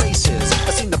is where your space is.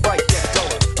 I seen the bright get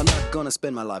duller. I'm not gonna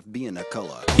spend my life being a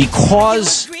color.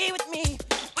 Because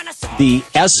the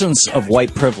essence of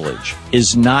white privilege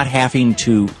is not having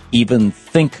to even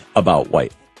think about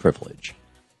white privilege.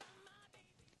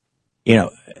 You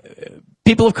know,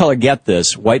 people of color get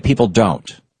this, white people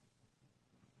don't.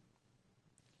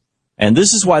 And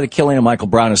this is why the killing of Michael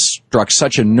Brown has struck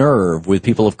such a nerve with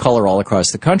people of color all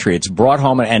across the country. It's brought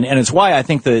home, and it's why I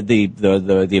think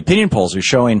the opinion polls are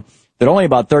showing that only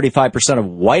about 35% of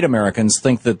white Americans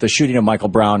think that the shooting of Michael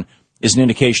Brown is an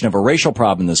indication of a racial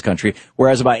problem in this country,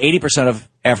 whereas about 80% of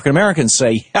African Americans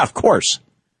say, yeah, of course.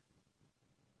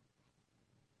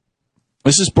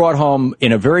 This is brought home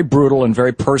in a very brutal and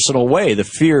very personal way. The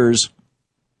fears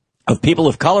of people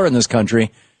of color in this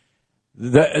country,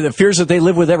 the fears that they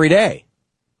live with every day.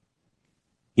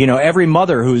 You know, every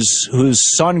mother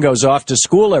whose son goes off to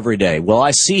school every day, will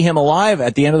I see him alive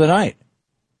at the end of the night?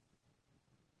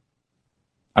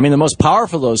 I mean, the most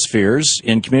powerful of those fears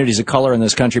in communities of color in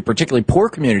this country, particularly poor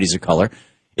communities of color,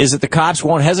 is that the cops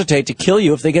won't hesitate to kill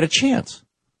you if they get a chance.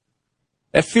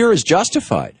 That fear is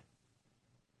justified.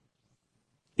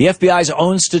 The FBI's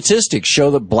own statistics show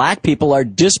that black people are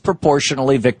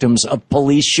disproportionately victims of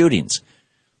police shootings.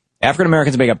 African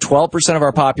Americans make up 12% of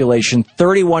our population,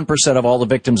 31% of all the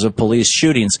victims of police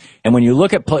shootings. And when you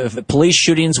look at police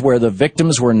shootings where the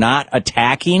victims were not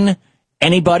attacking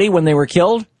anybody when they were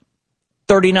killed,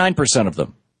 39% of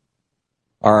them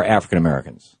are African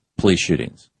Americans, police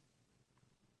shootings.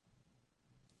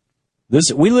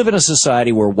 We live in a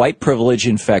society where white privilege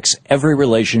infects every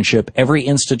relationship, every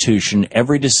institution,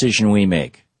 every decision we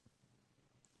make.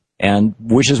 And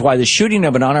which is why the shooting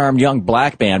of an unarmed young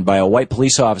black man by a white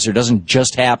police officer doesn't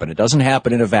just happen. It doesn't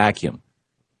happen in a vacuum.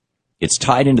 It's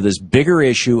tied into this bigger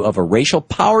issue of a racial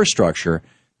power structure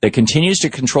that continues to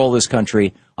control this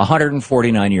country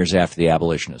 149 years after the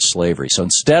abolition of slavery. So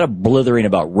instead of blithering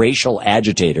about racial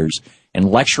agitators and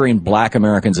lecturing black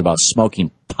Americans about smoking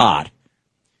pot,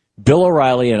 Bill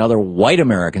O'Reilly and other white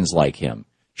Americans like him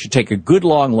should take a good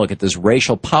long look at this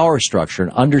racial power structure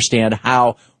and understand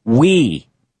how we,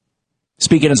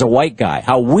 speaking as a white guy,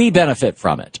 how we benefit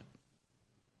from it.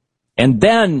 And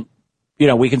then, you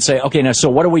know, we can say, okay, now, so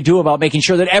what do we do about making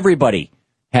sure that everybody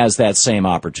has that same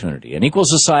opportunity? An equal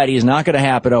society is not going to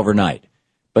happen overnight.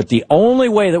 But the only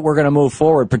way that we're going to move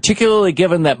forward, particularly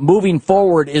given that moving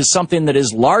forward is something that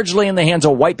is largely in the hands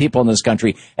of white people in this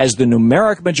country, as the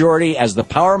numeric majority, as the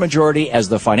power majority, as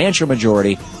the financial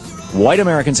majority, white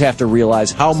Americans have to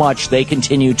realize how much they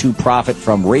continue to profit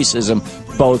from racism,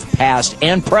 both past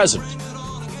and present.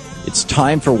 It's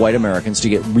time for white Americans to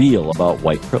get real about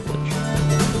white privilege.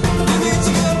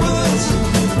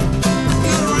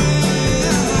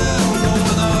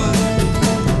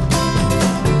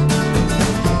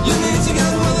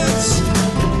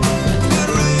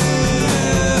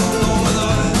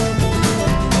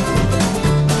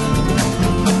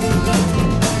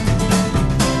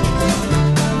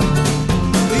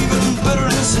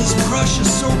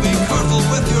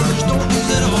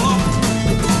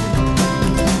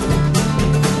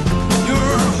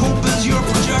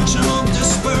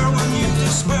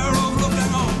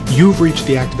 You've reached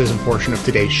the activism portion of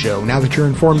today's show. Now that you're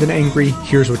informed and angry,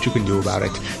 here's what you can do about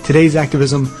it. Today's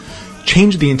activism: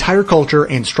 change the entire culture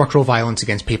and structural violence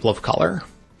against people of color.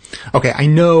 Okay, I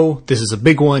know this is a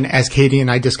big one, as Katie and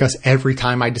I discuss every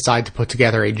time I decide to put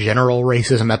together a general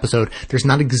racism episode. There's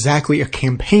not exactly a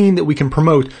campaign that we can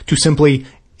promote to simply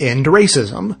end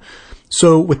racism.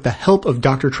 So with the help of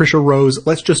Dr. Tricia Rose,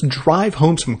 let's just drive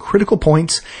home some critical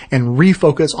points and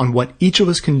refocus on what each of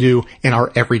us can do in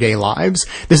our everyday lives.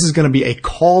 This is going to be a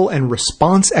call and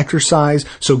response exercise,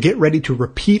 so get ready to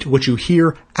repeat what you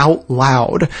hear out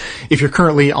loud. If you're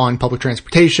currently on public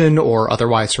transportation or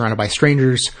otherwise surrounded by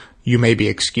strangers, you may be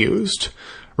excused.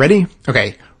 Ready?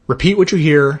 Okay. Repeat what you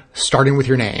hear, starting with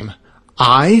your name.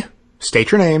 I,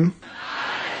 state your name,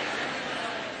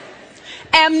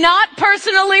 am not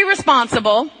personally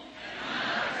responsible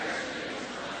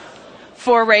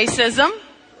for racism,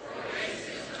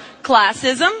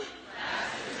 classism,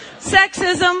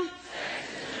 sexism,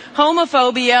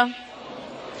 homophobia,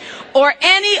 or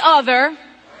any other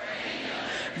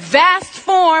vast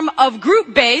form of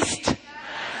group-based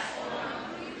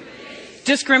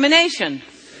discrimination,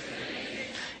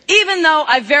 even though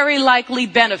I very likely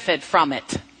benefit from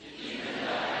it.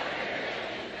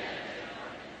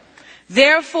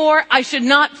 Therefore, I should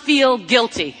not feel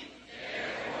guilty.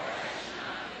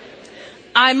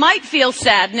 I might feel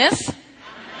sadness,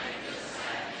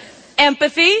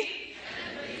 empathy,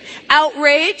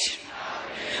 outrage,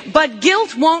 but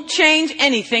guilt won't change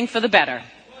anything for the better.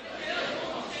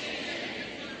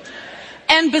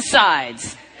 And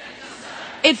besides,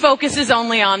 it focuses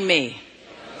only on me.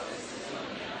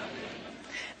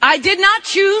 I did not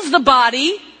choose the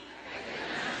body,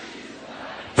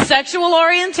 sexual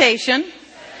orientation,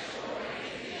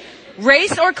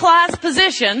 race or class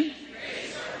position,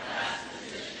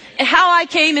 how I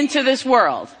came into this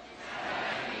world.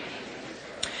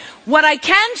 What I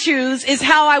can choose is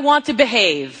how I want to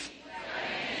behave.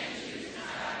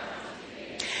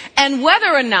 And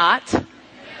whether or not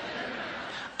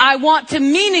I want to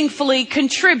meaningfully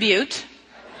contribute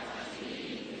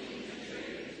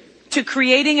to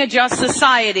creating a just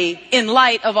society in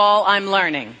light of all I'm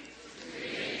learning.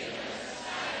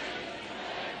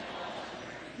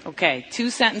 Okay,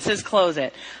 2 sentences, close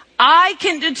it. I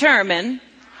can determine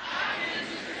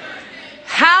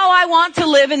how I want to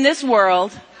live in this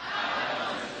world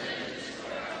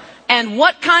and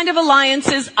what kind of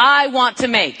alliances I want to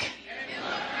make.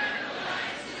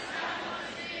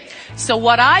 So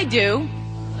what I do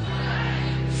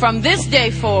from this day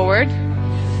forward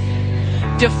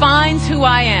defines who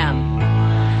I am.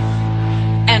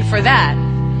 And for that,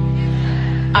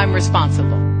 I'm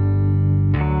responsible.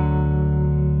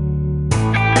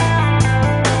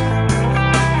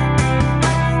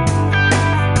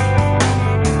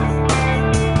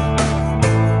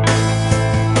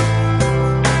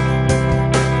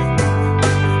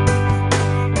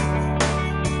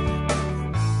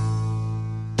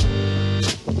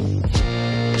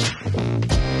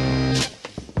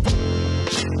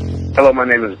 Hello, my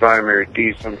name is Vladimir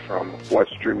Deese. I'm from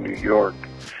Western New York,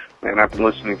 and I've been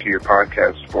listening to your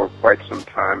podcast for quite some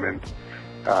time, and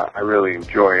I really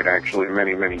enjoy it, actually,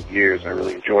 many, many years. I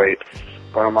really enjoy it.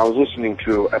 But I was listening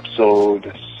to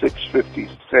episode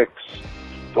 656,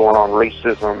 the one on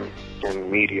racism in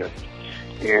media,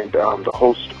 and the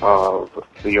host of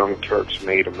The Young Turks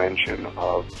made a mention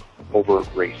of overt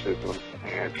racism,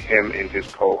 and him and his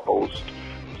co-host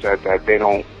said that they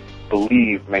don't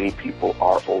believe many people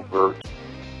are overt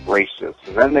racist.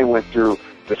 And then they went through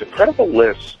this incredible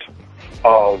list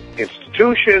of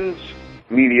institutions,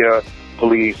 media,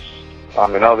 police,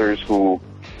 and others who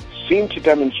seem to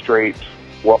demonstrate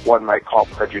what one might call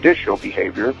prejudicial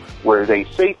behavior, where they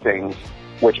say things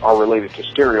which are related to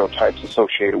stereotypes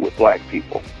associated with black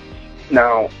people.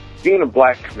 Now, being a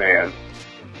black man,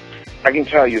 I can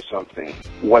tell you something.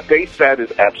 What they said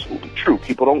is absolutely true.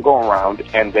 People don't go around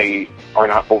and they are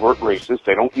not overt racist.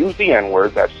 They don't use the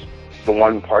N-word. That's the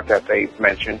one part that they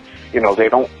mentioned. You know, they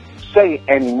don't say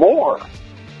anymore,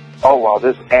 oh, well,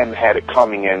 this N had it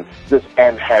coming in. This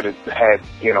N had,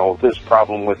 you know, this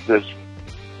problem with this,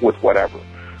 with whatever.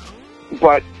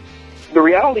 But the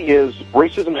reality is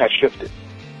racism has shifted.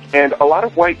 And a lot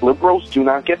of white liberals do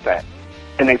not get that.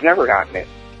 And they've never gotten it.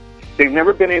 They've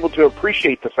never been able to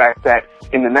appreciate the fact that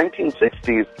in the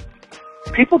 1960s,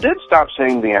 people did stop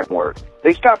saying the N-word.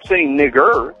 They stopped saying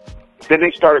nigger. Then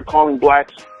they started calling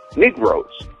blacks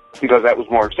Negroes because that was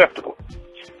more acceptable.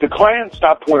 The Klan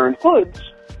stopped wearing hoods,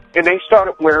 and they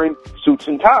started wearing suits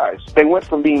and ties. They went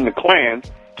from being the Klan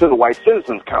to the White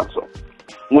Citizens Council.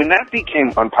 When that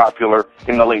became unpopular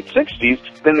in the late 60s,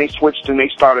 then they switched and they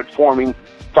started forming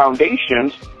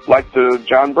foundations like the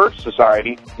John Birch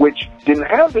Society, which didn't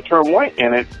have the term white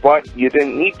in it, but you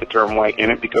didn't need the term white in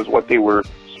it because what they were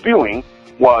spewing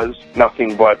was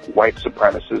nothing but white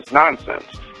supremacist nonsense.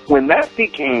 When that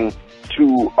became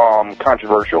too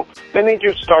controversial, then they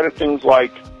just started things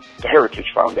like the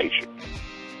Heritage Foundation.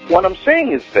 What I'm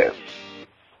saying is this.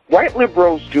 White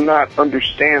liberals do not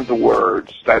understand the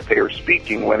words that they are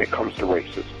speaking when it comes to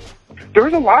racism. There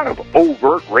is a lot of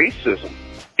overt racism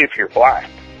if you're black.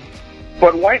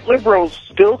 But white liberals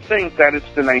still think that it's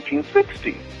the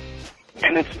 1960s.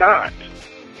 And it's not.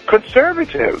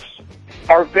 Conservatives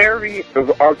are very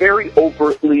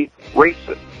overtly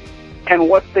racist. And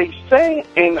what they say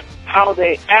and how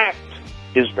they act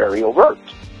is very overt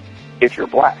if you're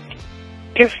black.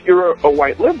 If you're a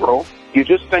white liberal, you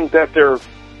just think that they're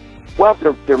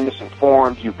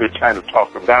misinformed, you've been trying to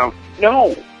talk them down.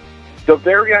 No. The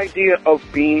very idea of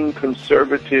being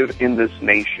conservative in this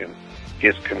nation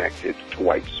is connected to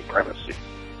white supremacy.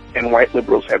 And white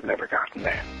liberals have never gotten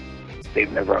that.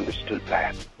 They've never understood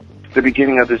that. The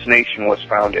beginning of this nation was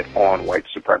founded on white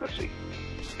supremacy.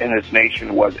 And this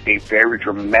nation was a very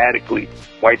dramatically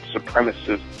white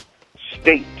supremacist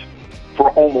state for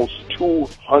almost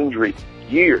 200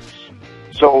 years.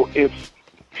 So if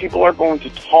people are going to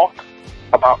talk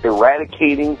about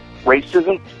eradicating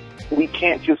racism, we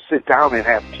can't just sit down and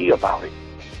have tea about it.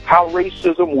 How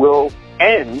racism will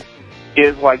end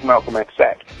is, like Malcolm X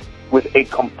said, with a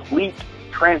complete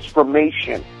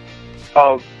transformation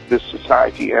of this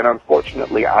society. And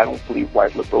unfortunately, I don't believe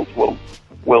white liberals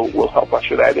will help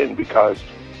usher that in, because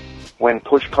when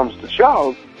push comes to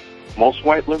shove, most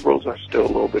white liberals are still a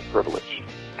little bit privileged.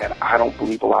 And I don't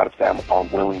believe a lot of them are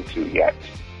willing to yet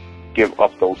give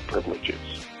up those privileges,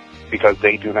 because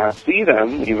they do not see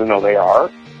them, even though they are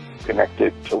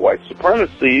connected to white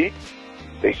supremacy,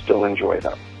 they still enjoy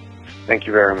them. Thank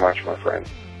you very much, my friend.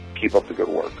 Keep up the good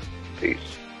work. Peace.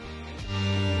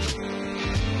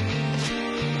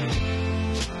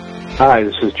 Hi,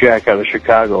 this is Jack out of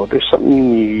Chicago. There's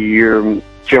something your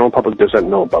general public doesn't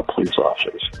know about police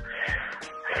officers.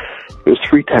 There's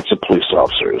 3 types of police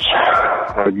officers.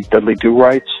 The deadly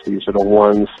do-rights. These are the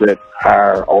ones that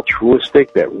are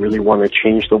altruistic, that really want to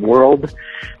change the world.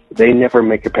 they never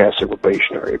make it past their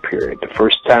probationary period. The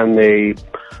first time they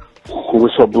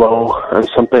whistle blow on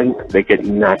something, they get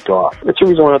knocked off. That's the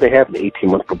reason why they have an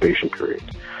 18-month probation period.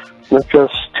 Not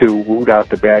just to root out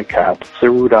the bad cops, to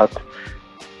root out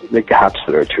the cops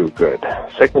that are too good.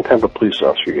 Second type of police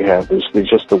officer you have is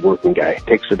just the working guy.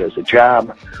 Takes it as a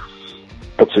job,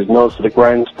 puts his nose to the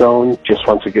grindstone, just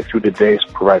wants to get through the day,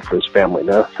 provide for his family.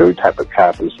 Now, the third type of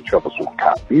cop is the troublesome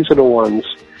cop. These are the ones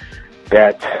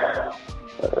that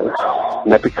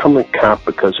become a cop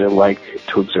because they like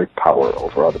to exert power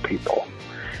over other people.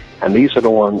 And these are the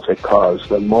ones that cause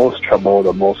the most trouble,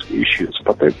 the most issues,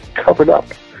 but they're covered up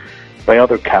by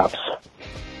other cops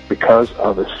because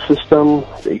of a system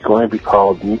that is going to be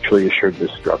called mutually assured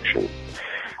destruction.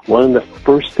 One of the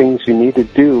first things you need to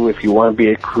do if you want to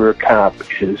be a career cop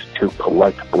is to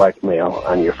collect blackmail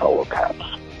on your fellow cops.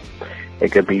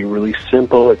 It could be really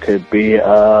simple. It could be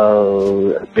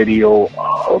a video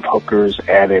of hookers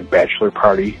at a bachelor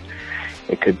party.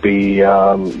 It could be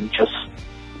just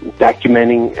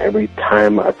documenting every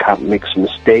time a cop makes a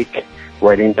mistake,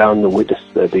 writing down the witness,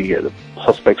 the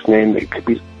suspect's name. It could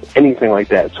be anything like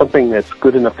that. Something that's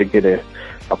good enough to get a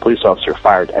police officer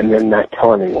fired, and then not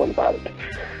tell anyone about it.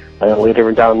 And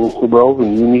later down the road,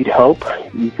 when you need help,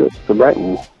 you go to the right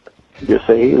and just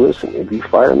say, hey, listen, if you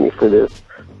fire me for this,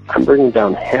 I'm bringing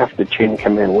down half the chain of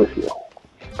command with you,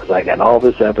 because I got all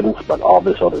this evidence about all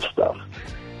this other stuff.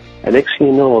 And next thing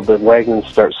you know, the wagons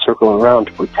start circling around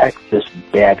to protect this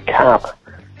bad cop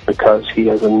because he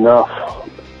has enough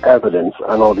evidence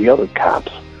on all the other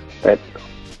cops that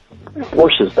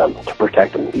forces them to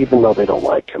protect him, even though they don't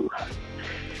like him.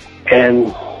 And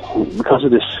because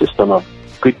of this system of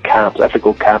good cops,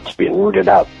 ethical cops being rooted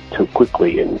out too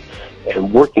quickly, and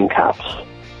working cops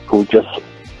who just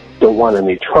don't want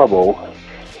any trouble,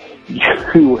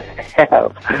 you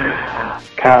have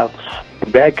cops,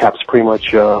 bad cops pretty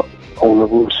much own the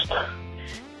roost.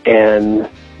 And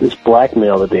this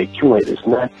blackmail that they accumulate is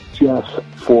not just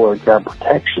for job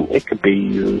protection. It could be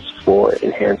used for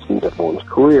enhancement of one's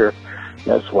career.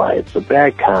 That's why it's the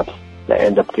bad cops that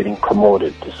end up getting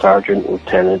promoted to sergeant,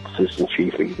 lieutenant, assistant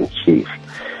chief, or even chief.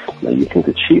 Now, you think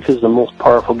the chief is the most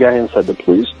powerful guy inside the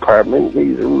police department?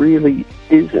 He really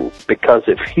isn't, because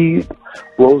if he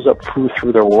rose up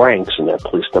through the ranks in that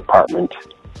police department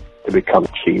to become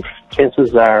chief,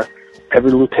 chances are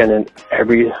every lieutenant,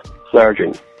 every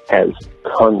sergeant has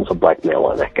tons of blackmail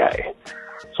on that guy.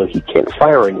 So he can't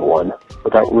fire anyone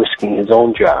without risking his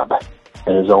own job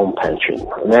and his own pension.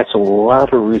 And that's a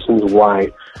lot of reasons why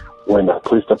when the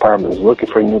police department is looking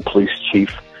for a new police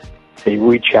chief, they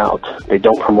reach out. They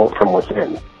don't promote from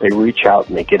within. They reach out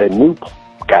and they get a new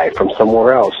guy from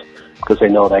somewhere else because they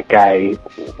know that guy,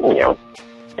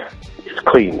 is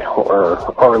clean,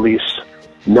 or at least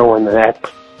knowing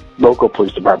that local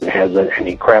police department has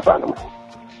any crap on them.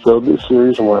 So this is the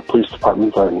reason why police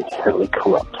departments are inherently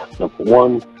corrupt. Number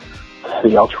one,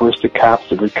 the altruistic cops,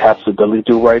 the good cops that really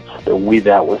do right, they'll weed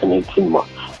out within 18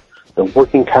 months. The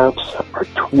working cops are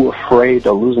too afraid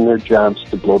of losing their jobs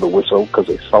to blow the whistle because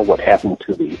they saw what happened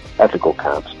to the ethical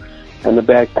cops. And the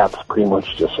bad cops pretty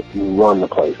much just run the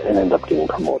place and end up getting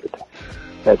promoted.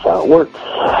 That's how it works.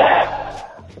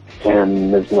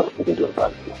 And there's nothing you can do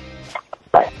about it.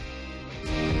 Bye.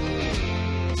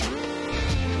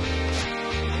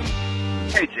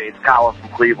 Hey Jay, it's Colin from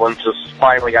Cleveland. Just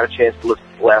finally got a chance to listen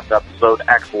to the last episode.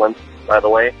 Excellent, by the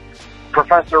way.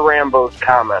 Professor Rambo's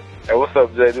comment. Hey, what's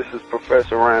up, Jay? This is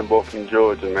Professor Rambo from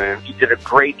Georgia, man. He did a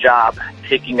great job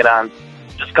taking it on,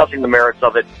 discussing the merits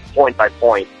of it point by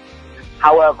point.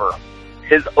 However,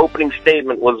 his opening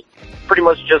statement was pretty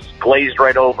much just glazed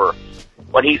right over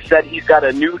when he said he's got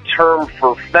a new term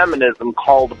for feminism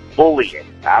called bullying.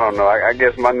 I don't know. I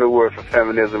guess my new word for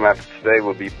feminism after today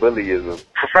would be bullyism.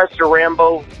 Professor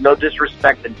Rambo, no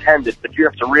disrespect intended, but you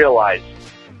have to realize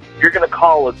you're going to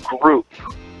call a group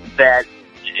that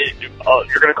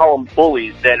you're going to call them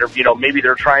bullies that are, maybe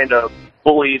they're trying to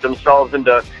bully themselves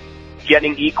into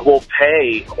getting equal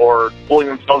pay or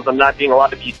bullying themselves into not being allowed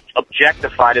to be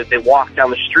objectified as they walk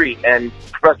down the street. And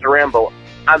Professor Rambo,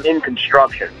 I'm in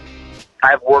construction.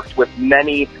 I've worked with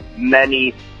many,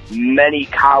 many, many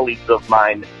colleagues of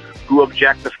mine who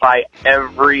objectify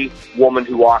every woman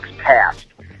who walks past.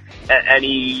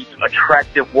 Any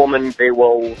attractive woman, they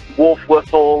will wolf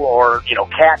whistle or,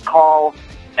 catcall.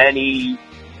 Any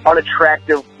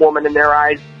unattractive woman in their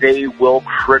eyes, they will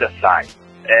criticize.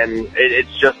 And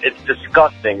it's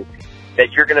disgusting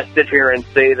that you're going to sit here and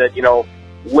say that,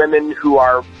 women who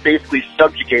are basically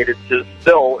subjugated to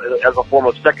still as a form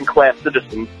of second-class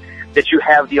citizens, that you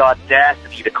have the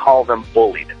audacity to call them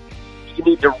bullied. You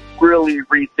need to really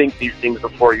rethink these things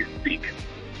before you speak.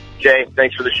 Jay,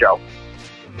 thanks for the show.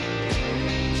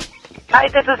 Hi,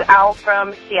 this is Al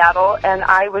from Seattle, and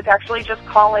I was actually just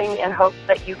calling in hopes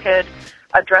that you could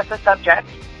address a subject,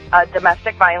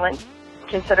 domestic violence.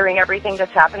 Considering everything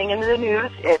that's happening in the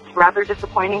news, it's rather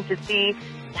disappointing to see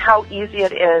how easy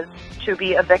it is to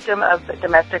be a victim of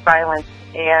domestic violence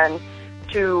and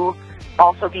to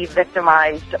also be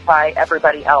victimized by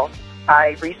everybody else.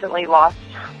 I recently lost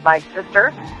my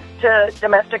sister to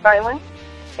domestic violence,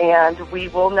 and we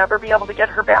will never be able to get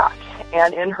her back.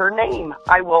 And in her name,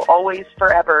 I will always,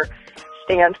 forever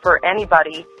stand for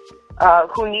anybody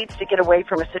who needs to get away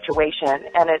from a situation.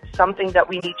 And it's something that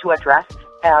we need to address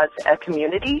as a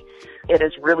community. It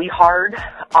is really hard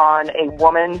on a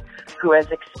woman who has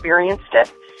experienced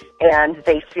it, and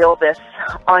they feel this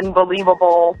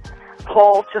unbelievable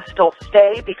pull to still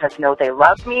stay because know they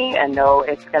love me and know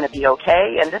it's going to be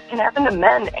okay. And this can happen to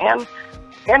men and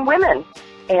women.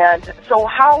 And so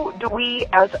how do we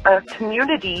as a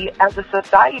community, as a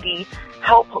society,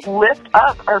 help lift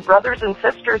up our brothers and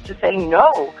sisters to say,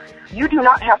 no, you do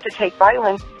not have to take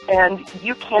violence, and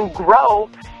you can grow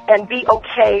and be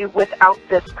okay without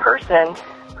this person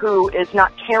who is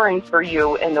not caring for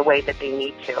you in the way that they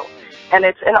need to. And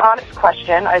it's an honest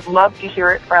question. I'd love to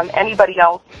hear it from anybody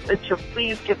else. So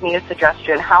please give me a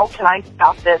suggestion. How can I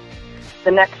stop this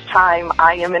the next time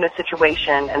I am in a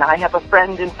situation and I have a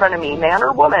friend in front of me, man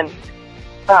or woman,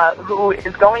 who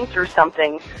is going through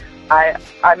something?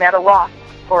 I'm at a loss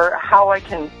for how I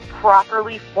can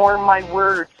properly form my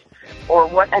words or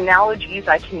what analogies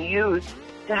I can use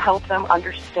to help them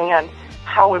understand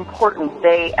how important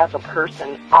they as a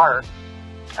person are.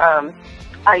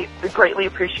 I greatly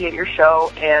appreciate your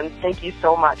show, and thank you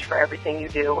so much for everything you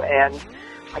do. And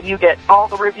you get all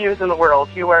the reviews in the world.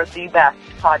 You are the best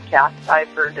podcast I've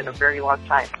heard in a very long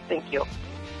time. Thank you.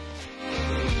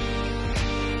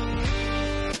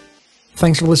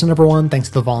 Thanks for listening, everyone. Thanks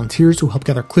to the volunteers who helped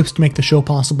gather clips to make the show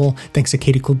possible. Thanks to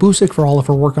Katie Klobusik for all of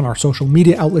her work on our social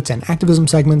media outlets and activism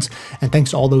segments. And thanks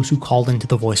to all those who called into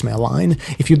the voicemail line.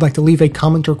 If you'd like to leave a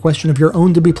comment or question of your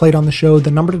own to be played on the show,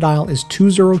 the number to dial is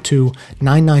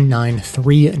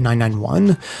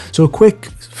 202-999-3991. So a quick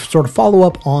sort of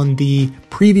follow-up on the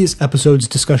previous episode's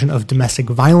discussion of domestic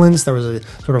violence. There was a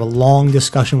sort of a long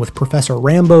discussion with Professor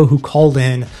Rambo, who called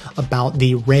in about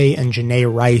the Ray and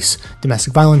Janae Rice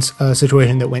domestic violence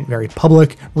situation that went very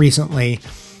public recently.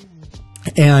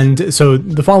 And so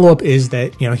the follow-up is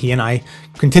that, he and I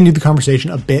continued the conversation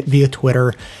a bit via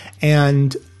Twitter,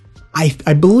 and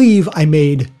I believe I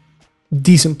made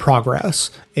decent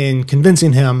progress in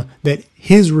convincing him that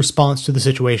his response to the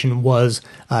situation was,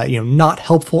 not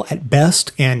helpful at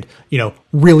best and,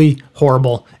 really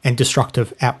horrible and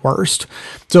destructive at worst.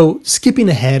 So skipping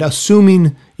ahead,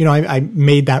 assuming, I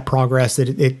made that progress, that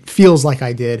it feels like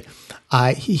I did,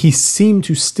 he seemed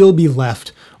to still be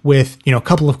left with, a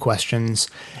couple of questions,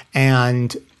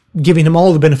 and giving him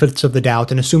all the benefits of the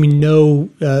doubt and assuming no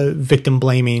victim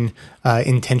blaming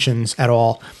intentions at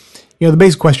all. The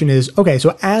basic question is, okay,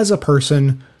 so as a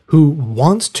person who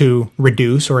wants to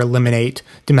reduce or eliminate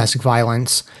domestic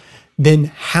violence, then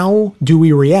how do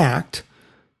we react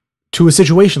to a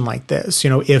situation like this?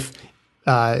 If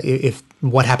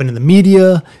what happened in the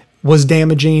media was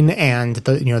damaging and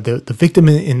the victim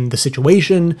in the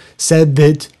situation said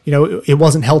that, it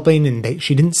wasn't helping and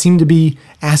she didn't seem to be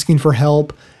asking for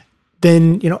help,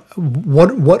 then,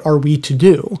 what are we to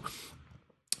do?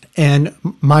 And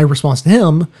my response to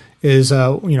him is,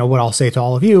 what I'll say to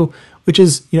all of you, which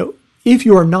is, if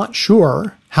you are not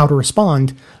sure how to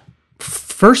respond,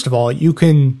 first of all, you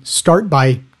can start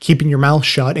by keeping your mouth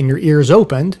shut and your ears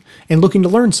opened and looking to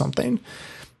learn something.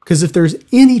 Because if there's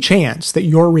any chance that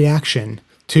your reaction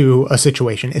to a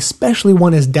situation, especially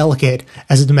one as delicate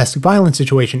as a domestic violence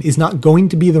situation, is not going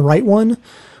to be the right one,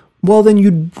 well, then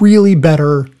you'd really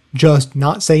better just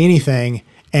not say anything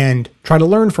and try to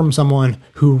learn from someone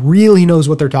who really knows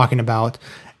what they're talking about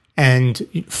and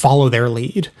follow their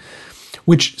lead.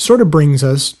 Which sort of brings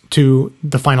us to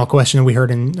the final question that we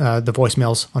heard in the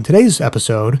voicemails on today's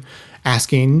episode,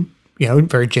 asking,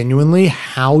 very genuinely,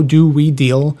 how do we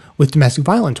deal with domestic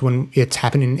violence when it's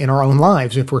happening in our own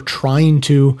lives? If we're trying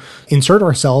to insert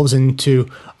ourselves into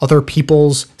other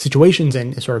people's situations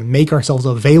and sort of make ourselves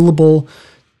available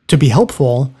to be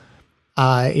helpful,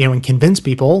 and convince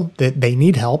people that they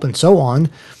need help and so on,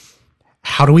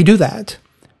 how do we do that?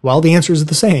 Well, the answer is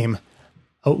the same.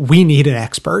 We need an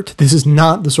expert. This is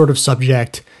not the sort of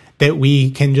subject that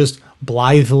we can just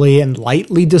blithely and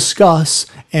lightly discuss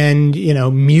and,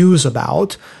 muse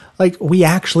about. Like, we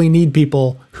actually need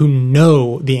people who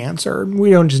know the answer.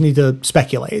 We don't just need to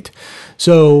speculate.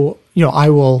 So, I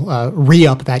will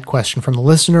re-up that question from the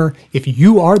listener. If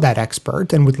you are that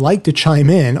expert and would like to chime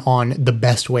in on the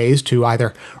best ways to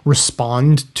either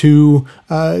respond to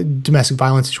domestic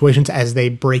violence situations as they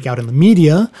break out in the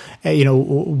media,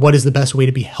 what is the best way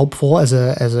to be helpful as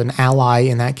an ally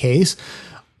in that case,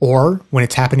 or when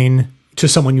it's happening to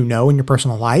someone you know in your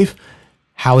personal life,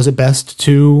 how is it best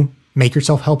to make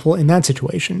yourself helpful in that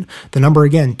situation? The number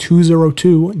again,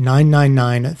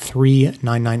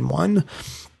 202-999-3991.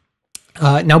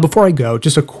 Now, before I go,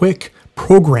 just a quick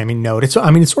programming note. It's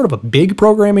sort of a big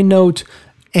programming note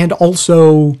and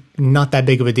also not that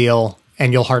big of a deal,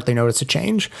 and you'll hardly notice a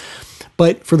change.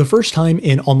 But for the first time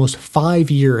in almost 5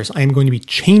 years, I am going to be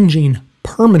changing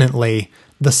permanently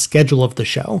the schedule of the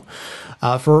show.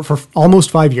 For almost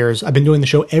 5 years, I've been doing the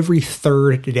show every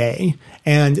third day,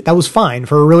 and that was fine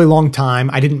for a really long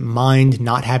time. I didn't mind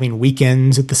not having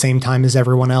weekends at the same time as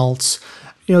everyone else.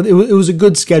 It was a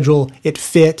good schedule. It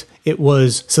fit. It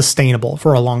was sustainable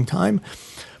for a long time.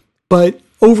 But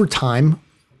over time,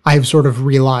 I've sort of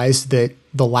realized that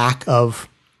the lack of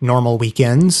normal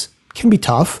weekends can be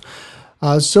tough.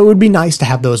 So it would be nice to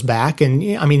have those back. And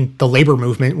the labor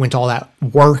movement went all that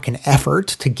work and effort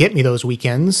to get me those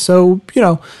weekends. So,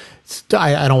 I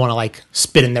don't want to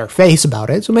spit in their face about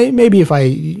it. So maybe if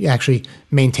I actually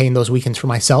maintain those weekends for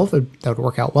myself, that would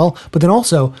work out well. But then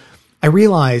also I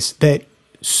realized that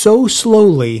so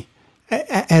slowly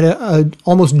at a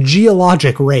almost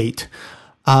geologic rate,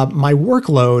 my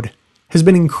workload has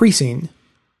been increasing,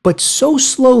 but so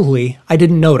slowly I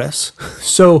didn't notice.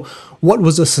 So what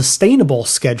was a sustainable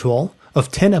schedule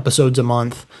of 10 episodes a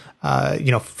month,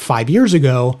 5 years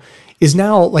ago, is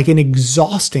now like an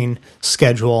exhausting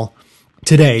schedule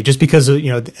today, just because of,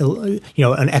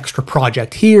 an extra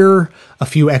project here, a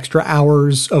few extra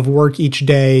hours of work each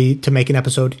day to make an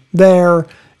episode there,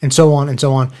 and so on and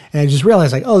so on. And I just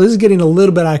realized this is getting a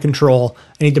little bit out of control.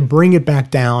 I need to bring it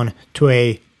back down to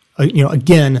a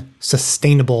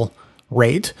sustainable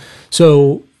rate.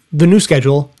 So the new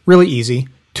schedule, really easy.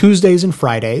 Tuesdays and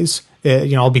Fridays,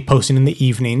 I'll be posting in the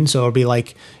evening. So it'll be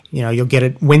you'll get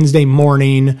it Wednesday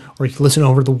morning, or you can listen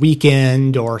over the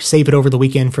weekend, or save it over the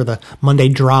weekend for the Monday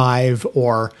drive,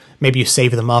 or maybe you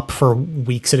save them up for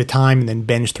weeks at a time and then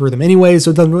binge through them anyway.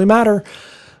 So it doesn't really matter.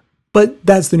 But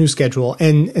that's the new schedule.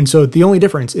 And so the only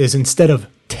difference is instead of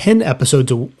 10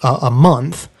 episodes a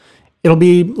month, it'll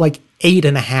be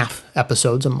 8.5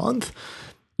 episodes a month.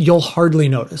 You'll hardly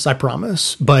notice, I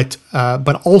promise. But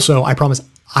also, I promise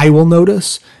I will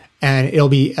notice, and it'll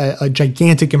be a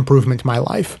gigantic improvement to my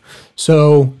life.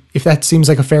 So if that seems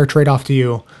like a fair trade-off to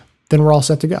you, then we're all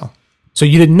set to go. So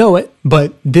you didn't know it,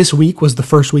 but this week was the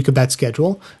first week of that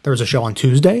schedule. There was a show on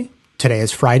Tuesday. Today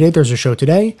is Friday. There's a show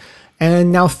today.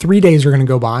 And now 3 days are going to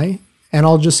go by, and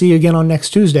I'll just see you again on next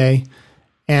Tuesday,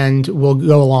 and we'll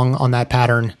go along on that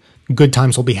pattern. Good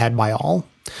times will be had by all.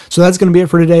 So that's going to be it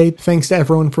for today. Thanks to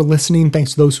everyone for listening.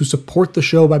 Thanks to those who support the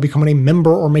show by becoming a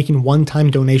member or making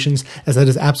one-time donations, as that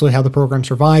is absolutely how the program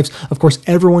survives. Of course,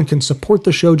 everyone can support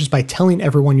the show just by telling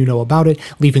everyone you know about it,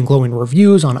 leaving glowing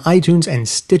reviews on iTunes and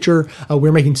Stitcher.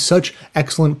 We're making such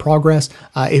excellent progress.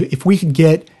 If we could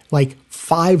get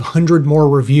 500 more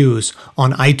reviews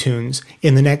on iTunes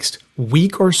in the next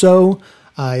week or so.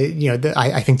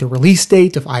 I think the release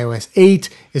date of iOS 8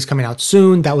 is coming out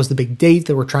soon. That was the big date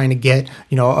that we're trying to get,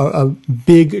 a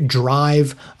big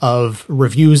drive of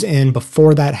reviews in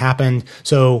before that happened.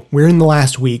 So we're in the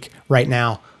last week right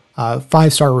now.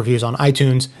 5-star reviews on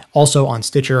iTunes, also on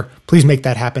Stitcher. Please make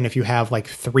that happen if you have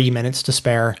 3 minutes to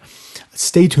spare.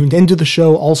 Stay tuned into the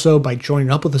show also by joining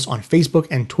up with us on Facebook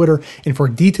and Twitter. And for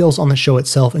details on the show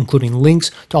itself, including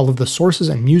links to all of the sources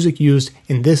and music used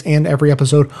in this and every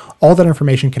episode, all that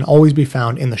information can always be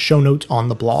found in the show notes on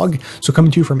the blog. So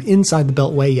coming to you from inside the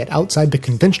Beltway, yet outside the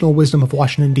conventional wisdom of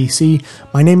Washington, D.C.,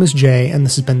 my name is Jay, and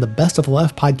this has been the Best of the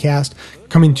Left podcast,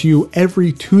 coming to you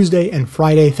every Tuesday and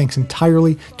Friday, thanks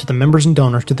entirely to the members and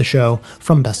donors to the show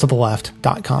from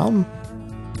bestoftheleft.com.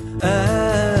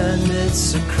 And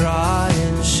it's a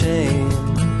crying shame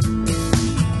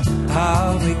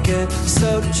how we get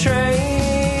so trained